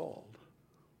being called?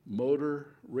 Motor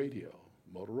Radio.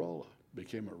 Motorola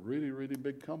became a really, really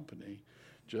big company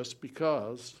just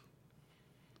because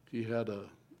he had an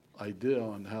idea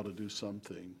on how to do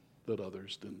something that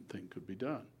others didn't think could be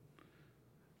done.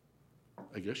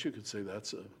 I guess you could say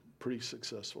that's a pretty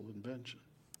successful invention.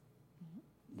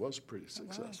 Mm-hmm. Was pretty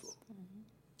successful.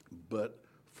 Mm-hmm. But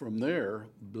from there,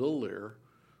 Bill Lear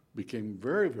became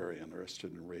very, very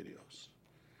interested in radios.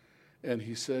 And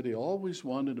he said he always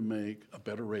wanted to make a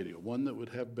better radio, one that would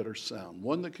have better sound,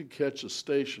 one that could catch a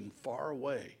station far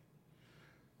away.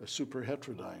 A super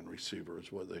heterodyne receiver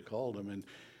is what they called them.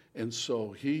 And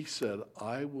so he said,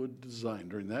 I would design,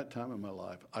 during that time in my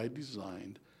life, I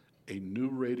designed a new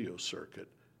radio circuit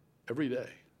every day.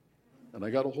 And I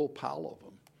got a whole pile of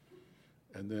them.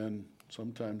 And then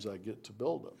sometimes I get to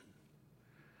build them.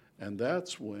 And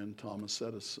that's when Thomas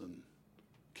Edison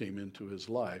came into his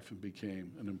life and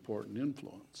became an important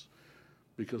influence.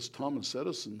 Because Thomas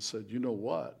Edison said, you know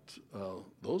what,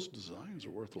 those designs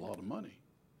are worth a lot of money.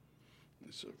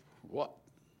 He said, what?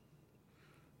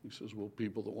 He says, well,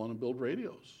 people that want to build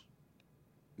radios.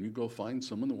 You go find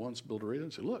someone that wants to build a radio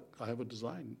and say, look, I have a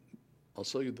design. I'll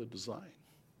sell you the design.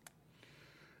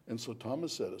 And so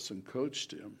Thomas Edison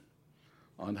coached him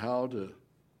on how to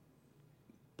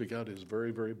pick out his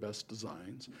very, very best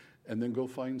designs, and then go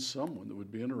find someone that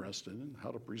would be interested in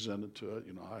how to present it to it.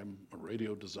 You know, I'm a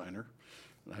radio designer,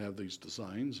 and I have these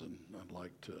designs, and I'd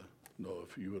like to know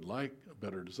if you would like a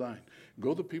better design. Go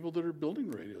to the people that are building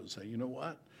radios and say, you know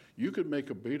what? You could make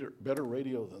a better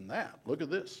radio than that. Look at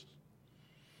this.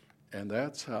 And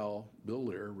that's how Bill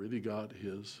Lear really got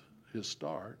his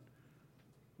start,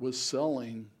 was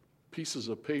selling pieces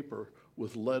of paper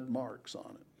with lead marks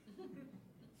on it.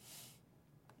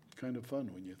 Kind of fun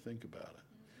when you think about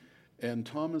it. And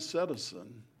Thomas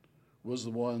Edison was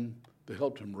the one that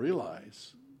helped him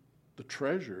realize the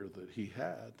treasure that he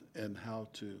had and how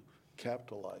to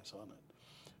capitalize on it.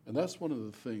 And that's one of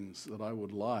the things that I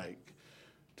would like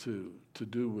to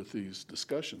do with these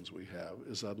discussions we have,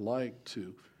 is I'd like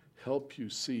to help you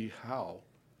see how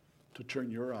to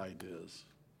turn your ideas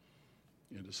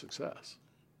into success.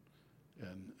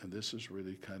 And this is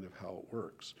really kind of how it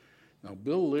works. Now,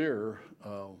 Bill Lear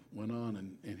went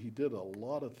on and he did a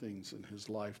lot of things in his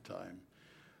lifetime.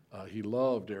 He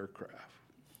loved aircraft.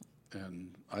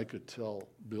 And I could tell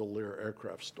Bill Lear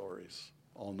aircraft stories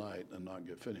all night and not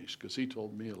get finished, because he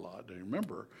told me a lot. I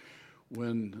remember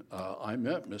when I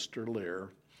met Mr. Lear,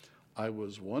 I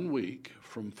was 1 week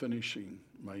from finishing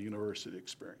my university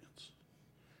experience.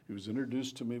 He was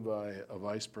introduced to me by a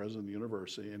vice president of the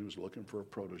university, and he was looking for a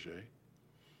protege.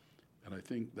 And I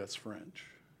think that's French,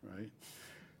 right?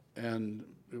 And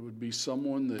it would be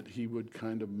someone that he would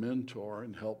kind of mentor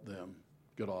and help them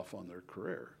get off on their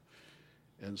career.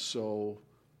 And so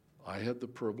I had the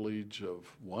privilege of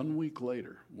 1 week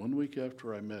later, 1 week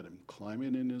after I met him,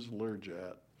 climbing in his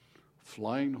Learjet,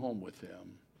 flying home with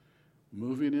him,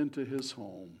 moving into his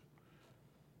home,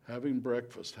 having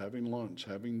breakfast, having lunch,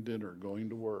 having dinner, going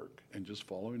to work, and just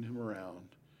following him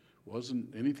around.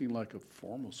 Wasn't anything like a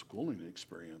formal schooling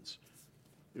experience.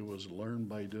 It was learn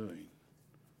by doing,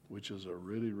 which is a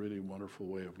really, really wonderful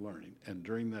way of learning. And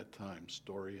during that time,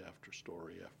 story after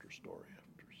story after story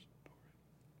after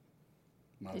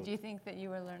story. Did you think that you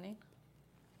were learning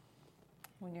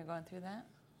when you're going through that?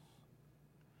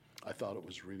 I thought it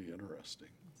was really interesting.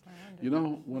 I wondered. You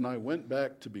know, when I went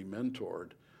back to be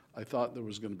mentored, I thought there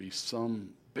was going to be some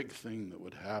big thing that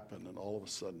would happen, and all of a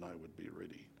sudden I would be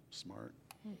really smart.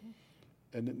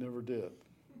 Mm-hmm. And it never did.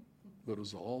 But it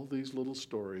was all these little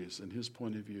stories and his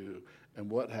point of view and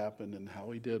what happened and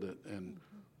how he did it. And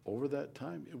over that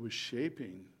time, it was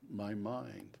shaping my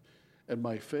mind and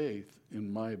my faith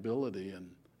in my ability and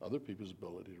other people's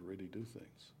ability to really do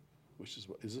things. Which is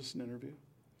what, is this an interview?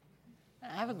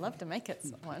 I would love to make it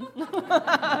one,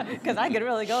 because I could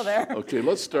really go there. Okay,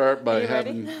 let's start by Are you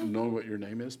ready? know what your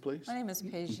name is, please. My name is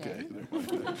Paige. Okay.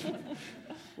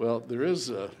 Well, there is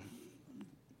a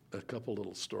couple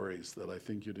little stories that I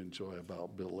think you'd enjoy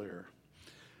about Bill Lear.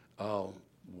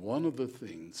 One of the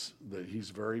things that he's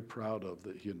very proud of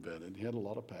that he invented, he had a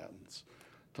lot of patents.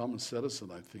 Thomas Edison,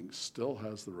 I think, still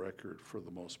has the record for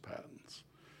the most patents,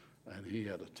 and he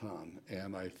had a ton.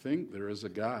 And I think there is a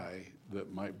guy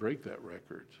that might break that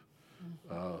record.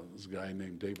 There's a guy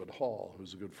named David Hall,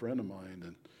 who's a good friend of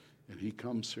mine, and he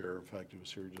comes here. In fact, he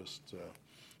was here just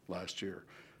last year.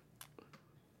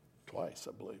 Twice,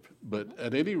 I believe. But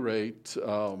at any rate,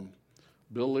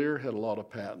 Bill Lear had a lot of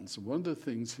patents. And one of the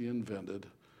things he invented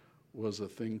was a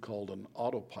thing called an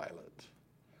autopilot.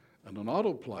 And an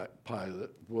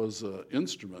autopilot was an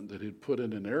instrument that he'd put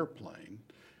in an airplane,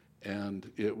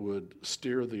 and it would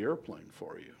steer the airplane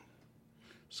for you.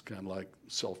 It's kind of like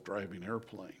self-driving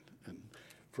airplane. And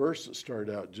first it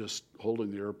started out just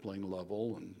holding the airplane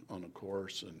level and on a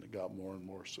course, and it got more and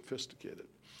more sophisticated.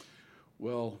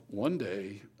 Well, one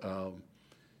day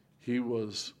he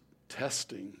was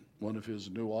testing one of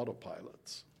his new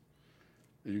autopilots.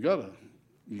 And you got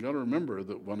to remember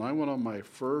that when I went on my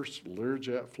first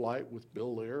Learjet flight with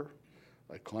Bill Lear,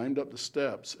 I climbed up the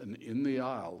steps, and in the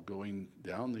aisle going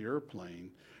down the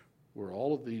airplane were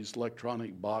all of these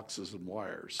electronic boxes and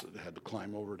wires that I had to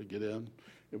climb over to get in.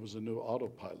 It was a new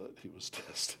autopilot he was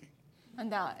testing.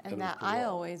 And that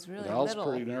aisle was really the aisle's little.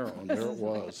 pretty narrow, and there it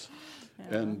was.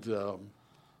 Yeah. And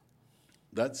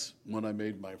that's when I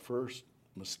made my first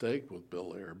mistake with Bill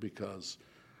Lear, because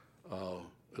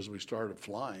as we started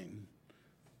flying,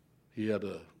 he had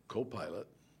a co-pilot,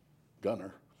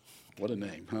 Gunner. What a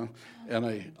name, huh? And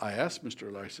I asked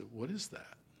Mr. Lear, I said, what is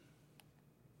that?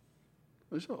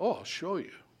 I said, oh, I'll show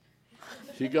you.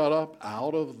 He got up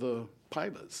out of the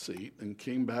pilot's seat and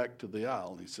came back to the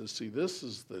aisle. And he says, see, this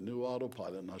is the new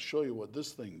autopilot, and I'll show you what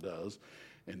this thing does.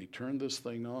 And he turned this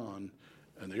thing on,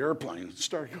 and the airplane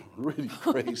started going really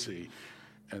crazy.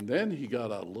 And then he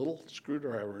got a little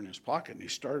screwdriver in his pocket, and he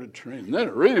started turning. And then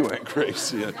it really went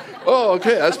crazy. And, oh,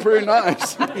 okay, that's pretty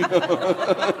nice.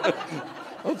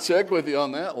 I'll check with you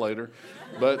on that later.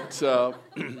 But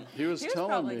he was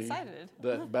telling me excited.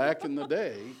 that back in the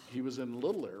day, he was in a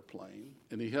little airplane,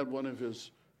 and he had one of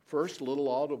his first little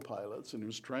autopilots, and he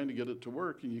was trying to get it to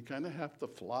work, and you kind of have to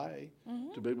fly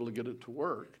to be able to get it to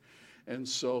work. And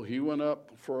so he went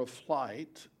up for a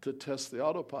flight to test the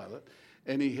autopilot,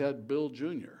 and he had Bill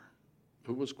Jr.,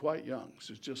 who was quite young.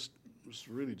 So was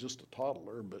really just a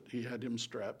toddler, but he had him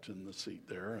strapped in the seat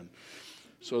there. And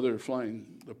so they were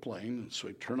flying the plane, and so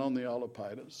he turned on the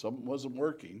autopilot. Something wasn't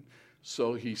working.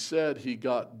 So he said he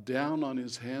got down on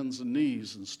his hands and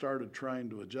knees and started trying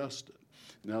to adjust it.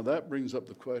 Now that brings up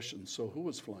the question, so who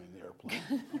was flying the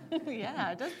airplane?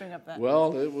 Yeah, it does bring up that.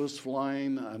 Well, it was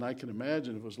flying, and I can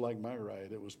imagine it was like my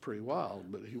ride. It was pretty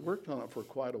wild, but he worked on it for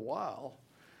quite a while.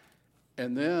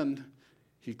 And then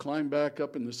he climbed back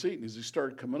up in the seat, and as he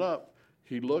started coming up,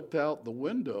 he looked out the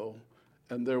window,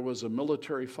 and there was a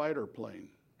military fighter plane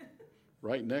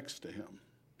right next to him.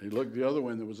 He looked the other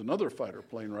way, and there was another fighter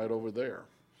plane right over there.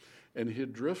 And he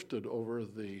had drifted over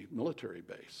the military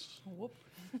base. Whoop.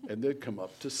 And they'd come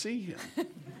up to see him.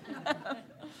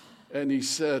 And he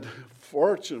said,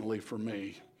 fortunately for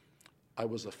me, I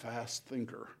was a fast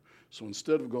thinker. So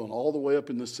instead of going all the way up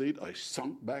in the seat, I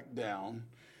sunk back down.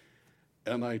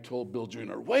 And I told Bill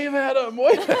Jr., wave at him,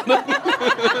 wave at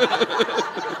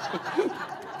him.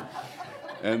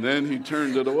 And then he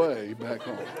turned it away back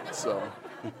home. So.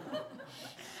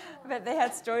 But they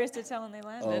had stories to tell when they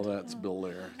landed. Oh, that's Bill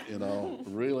Lear. You know,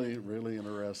 really, really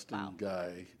interesting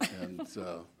guy. And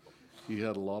he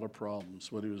had a lot of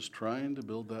problems. When he was trying to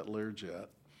build that Learjet,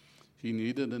 he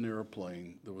needed an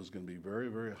airplane that was going to be very,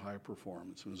 very high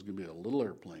performance. It was going to be a little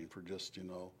airplane for just,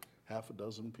 half a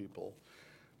dozen people.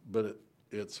 But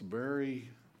it's very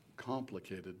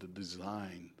complicated to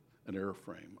design an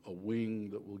airframe, a wing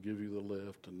that will give you the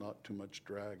lift and not too much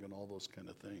drag and all those kind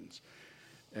of things.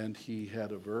 And he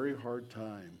had a very hard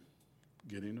time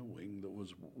getting a wing that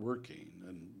was working.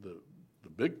 And the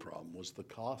big problem was the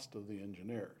cost of the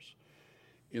engineers.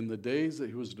 In the days that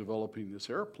he was developing this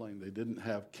airplane, they didn't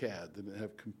have CAD, they didn't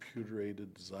have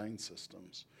computer-aided design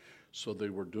systems. So they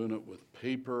were doing it with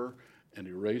paper and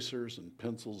erasers and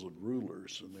pencils and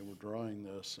rulers, and they were drawing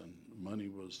this, and money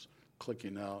was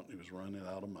clicking out, and he was running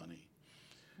out of money.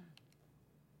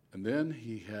 And then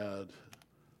he had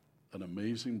an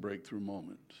amazing breakthrough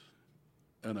moment.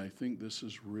 And I think this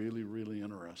is really, really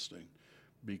interesting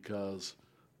because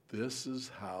this is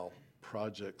how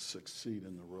projects succeed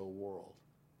in the real world.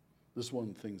 This is one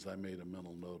of the things I made a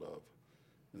mental note of.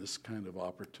 And this kind of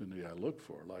opportunity I look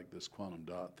for, like this quantum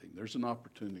dot thing. There's an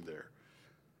opportunity there.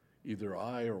 Either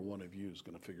I or one of you is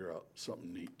going to figure out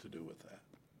something neat to do with that.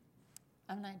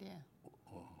 I have an idea.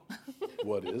 Oh.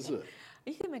 What is it?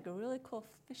 You could make a really cool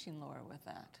fishing lure with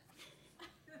that.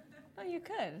 Oh, you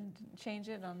could change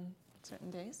it on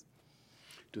certain days.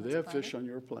 Do they have fish on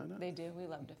your planet? They do. We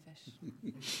love to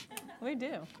fish. We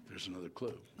do. There's another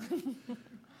clue.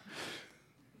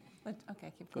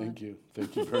 Okay, keep going. Thank you.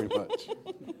 Thank you very much.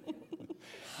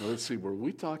 Now, let's see. Were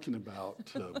we talking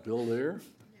about Bill Lear?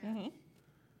 Mm-hmm.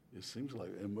 It seems like.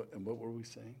 And what were we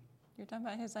saying? You're talking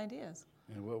about his ideas.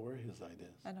 And what were his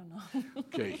ideas? I don't know.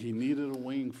 Okay, he needed a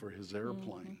wing for his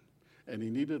airplane. And he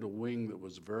needed a wing that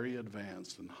was very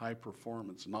advanced and high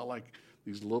performance, not like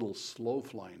these little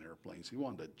slow-flying airplanes. He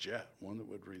wanted a jet, one that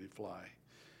would really fly.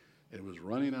 It was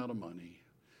running out of money.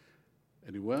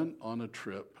 And he went on a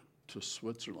trip to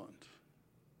Switzerland.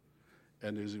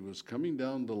 And as he was coming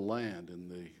down to land in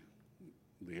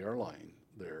the airline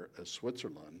there at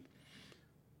Switzerland,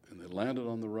 and they landed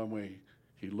on the runway,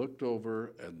 he looked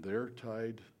over, and there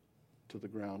tied to the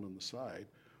ground on the side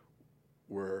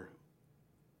were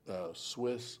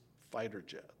Swiss fighter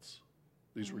jets.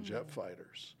 These were jet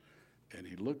fighters. And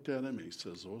he looked at them and he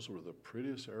says, those were the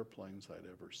prettiest airplanes I'd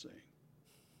ever seen.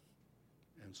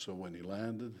 And so when he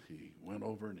landed, he went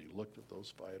over and he looked at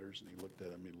those fighters and he looked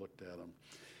at them, he looked at them.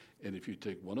 And if you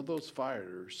take one of those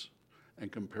fighters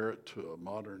and compare it to a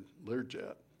modern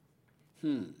Learjet,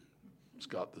 it's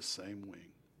got the same wing.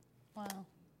 Wow.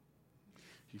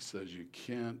 He says you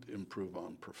can't improve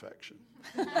on perfection.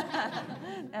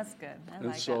 That's good. I And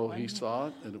like so that one. he saw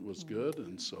it, and it was good,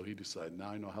 and so he decided,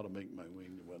 now I know how to make my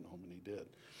wing. He went home and he did.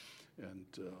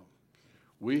 And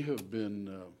we have been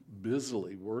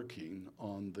busily working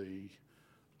on the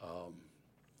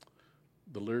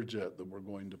Learjet that we're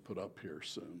going to put up here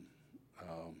soon.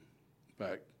 In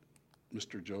fact,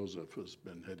 Mr. Joseph has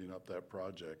been heading up that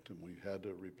project, and we had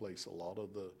to replace a lot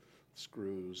of the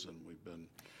screws, and we've been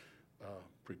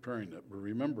preparing it. But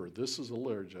remember, this is a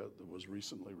Learjet that was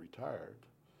recently retired,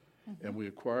 and we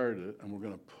acquired it, and we're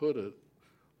going to put it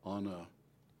on a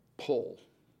pole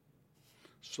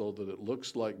so that it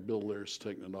looks like Bill Lear's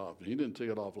taking it off. And he didn't take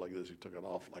it off like this. He took it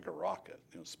off like a rocket,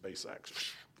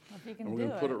 SpaceX. If you can And we're do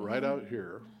going to put it right Mhm. out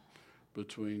here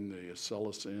between the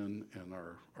Acellus Inn and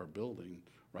our building,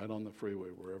 right on the freeway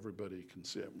where everybody can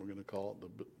see it. We're going to call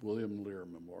it the William Lear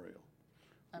Memorial.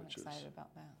 I'm which excited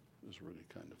about that. is really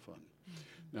kind of fun.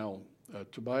 Now,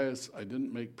 Tobias, I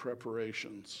didn't make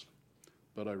preparations,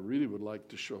 but I really would like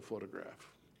to show a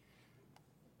photograph.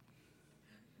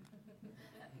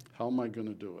 How am I going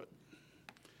to do it?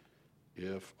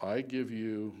 If I give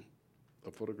you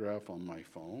a photograph on my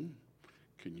phone.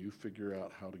 Can you figure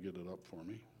out how to get it up for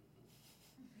me?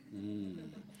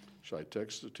 Should I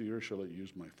text it to you or shall I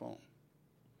use my phone?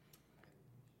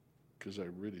 Because I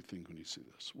really think we need to see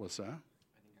this. What's that?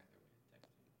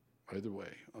 Either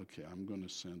way. Okay, I'm going to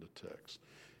send a text.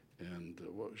 And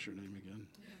what was your name again?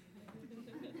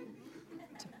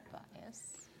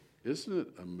 Tobias. Isn't it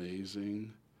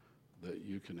amazing that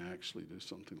you can actually do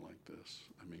something like this?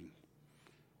 I mean,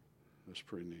 that's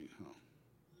pretty neat, huh?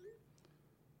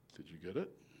 Did you get it?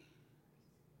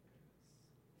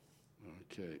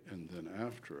 Okay, and then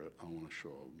after it, I want to show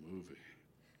a movie.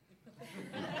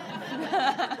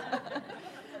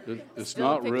 It's Still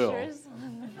not real. pictures?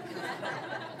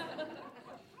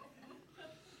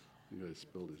 You guys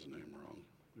spelled his name wrong.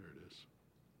 There it is.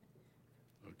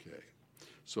 Okay.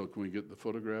 So can we get the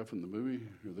photograph and the movie?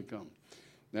 Here they come.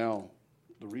 Now,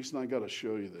 the reason I got to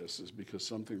show you this is because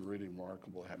something really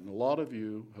remarkable happened. A lot of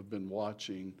you have been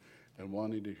watching and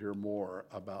wanting to hear more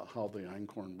about how the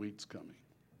einkorn wheat's coming.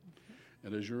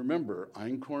 And as you remember,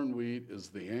 einkorn wheat is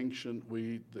the ancient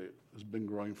wheat that has been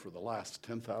growing for the last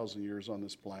 10,000 years on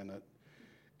this planet.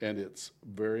 And it's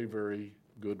very, very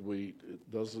good wheat.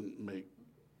 It doesn't make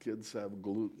kids have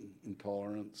gluten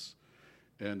intolerance.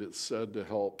 And it's said to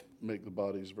help make the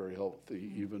bodies very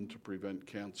healthy, even to prevent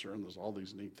cancer. And there's all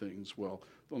these neat things. Well,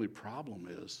 the only problem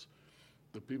is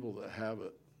the people that have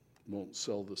it won't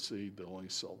sell the seed, they'll only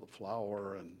sell the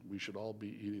flour, and we should all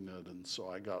be eating it. And so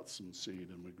I got some seed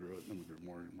and we grew it, and we grew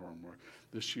more and more and more.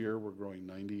 This year we're growing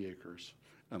 90 acres,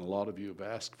 and a lot of you have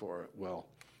asked for it. Well,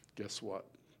 guess what?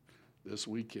 This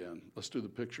weekend, let's do the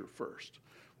picture first.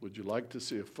 Would you like to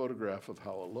see a photograph of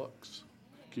how it looks?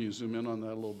 Can you zoom in on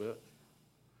that a little bit?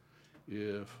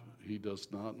 If he does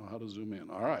not know how to zoom in.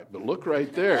 All right, but look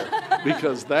right there,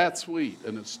 because that's wheat,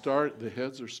 and the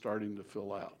heads are starting to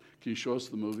fill out. Can you show us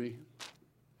the movie?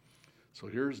 So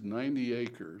here's 90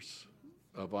 acres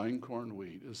of einkorn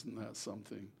wheat. Isn't that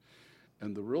something?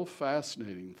 And the real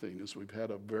fascinating thing is we've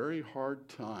had a very hard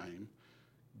time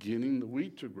getting the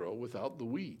wheat to grow without the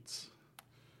weeds.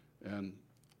 And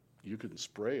you can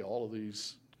spray all of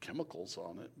these chemicals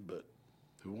on it, but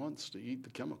who wants to eat the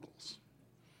chemicals?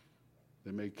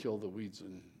 They may kill the weeds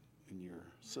in your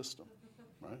system,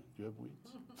 right? Do you have weeds?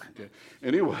 Okay.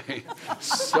 Anyway,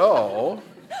 so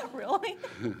Really?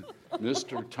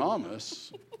 Mr.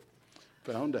 Thomas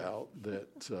found out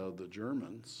that the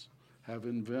Germans have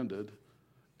invented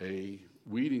a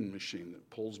weeding machine that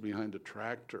pulls behind a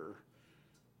tractor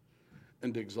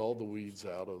and digs all the weeds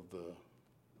out of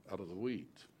the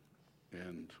wheat,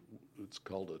 and it's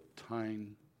called a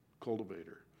tine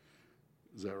cultivator.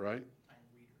 Is that right?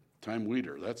 Time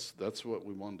weeder. That's what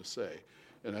we wanted to say.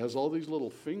 And it has all these little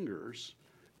fingers,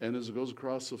 and as it goes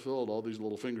across the field, all these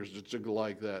little fingers just jiggle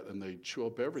like that, and they chew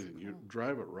up everything. You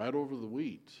drive it right over the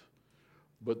wheat.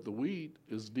 But the wheat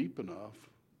is deep enough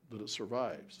that it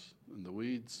survives, and the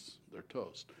weeds, they're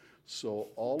toast. So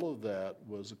all of that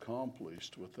was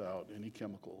accomplished without any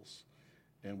chemicals,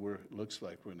 and it looks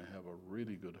like we're going to have a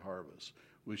really good harvest.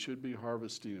 We should be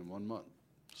harvesting in 1 month.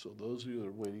 So those of you that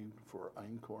are waiting for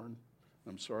einkorn,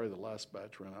 I'm sorry the last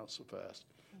batch ran out so fast.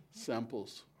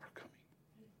 Samples are coming.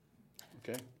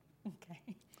 Okay?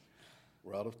 Okay.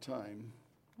 We're out of time,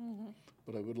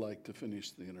 but I would like to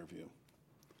finish the interview.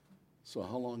 So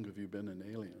how long have you been an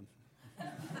alien?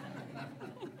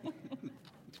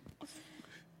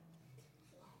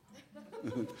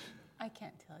 I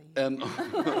can't tell you. And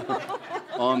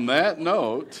on that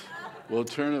note, we'll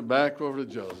turn it back over to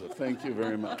Joseph. Thank you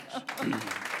very much.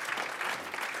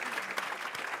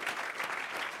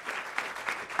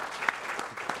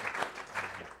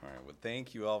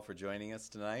 Thank you all for joining us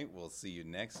tonight. We'll see you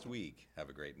next week. Have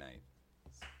a great night.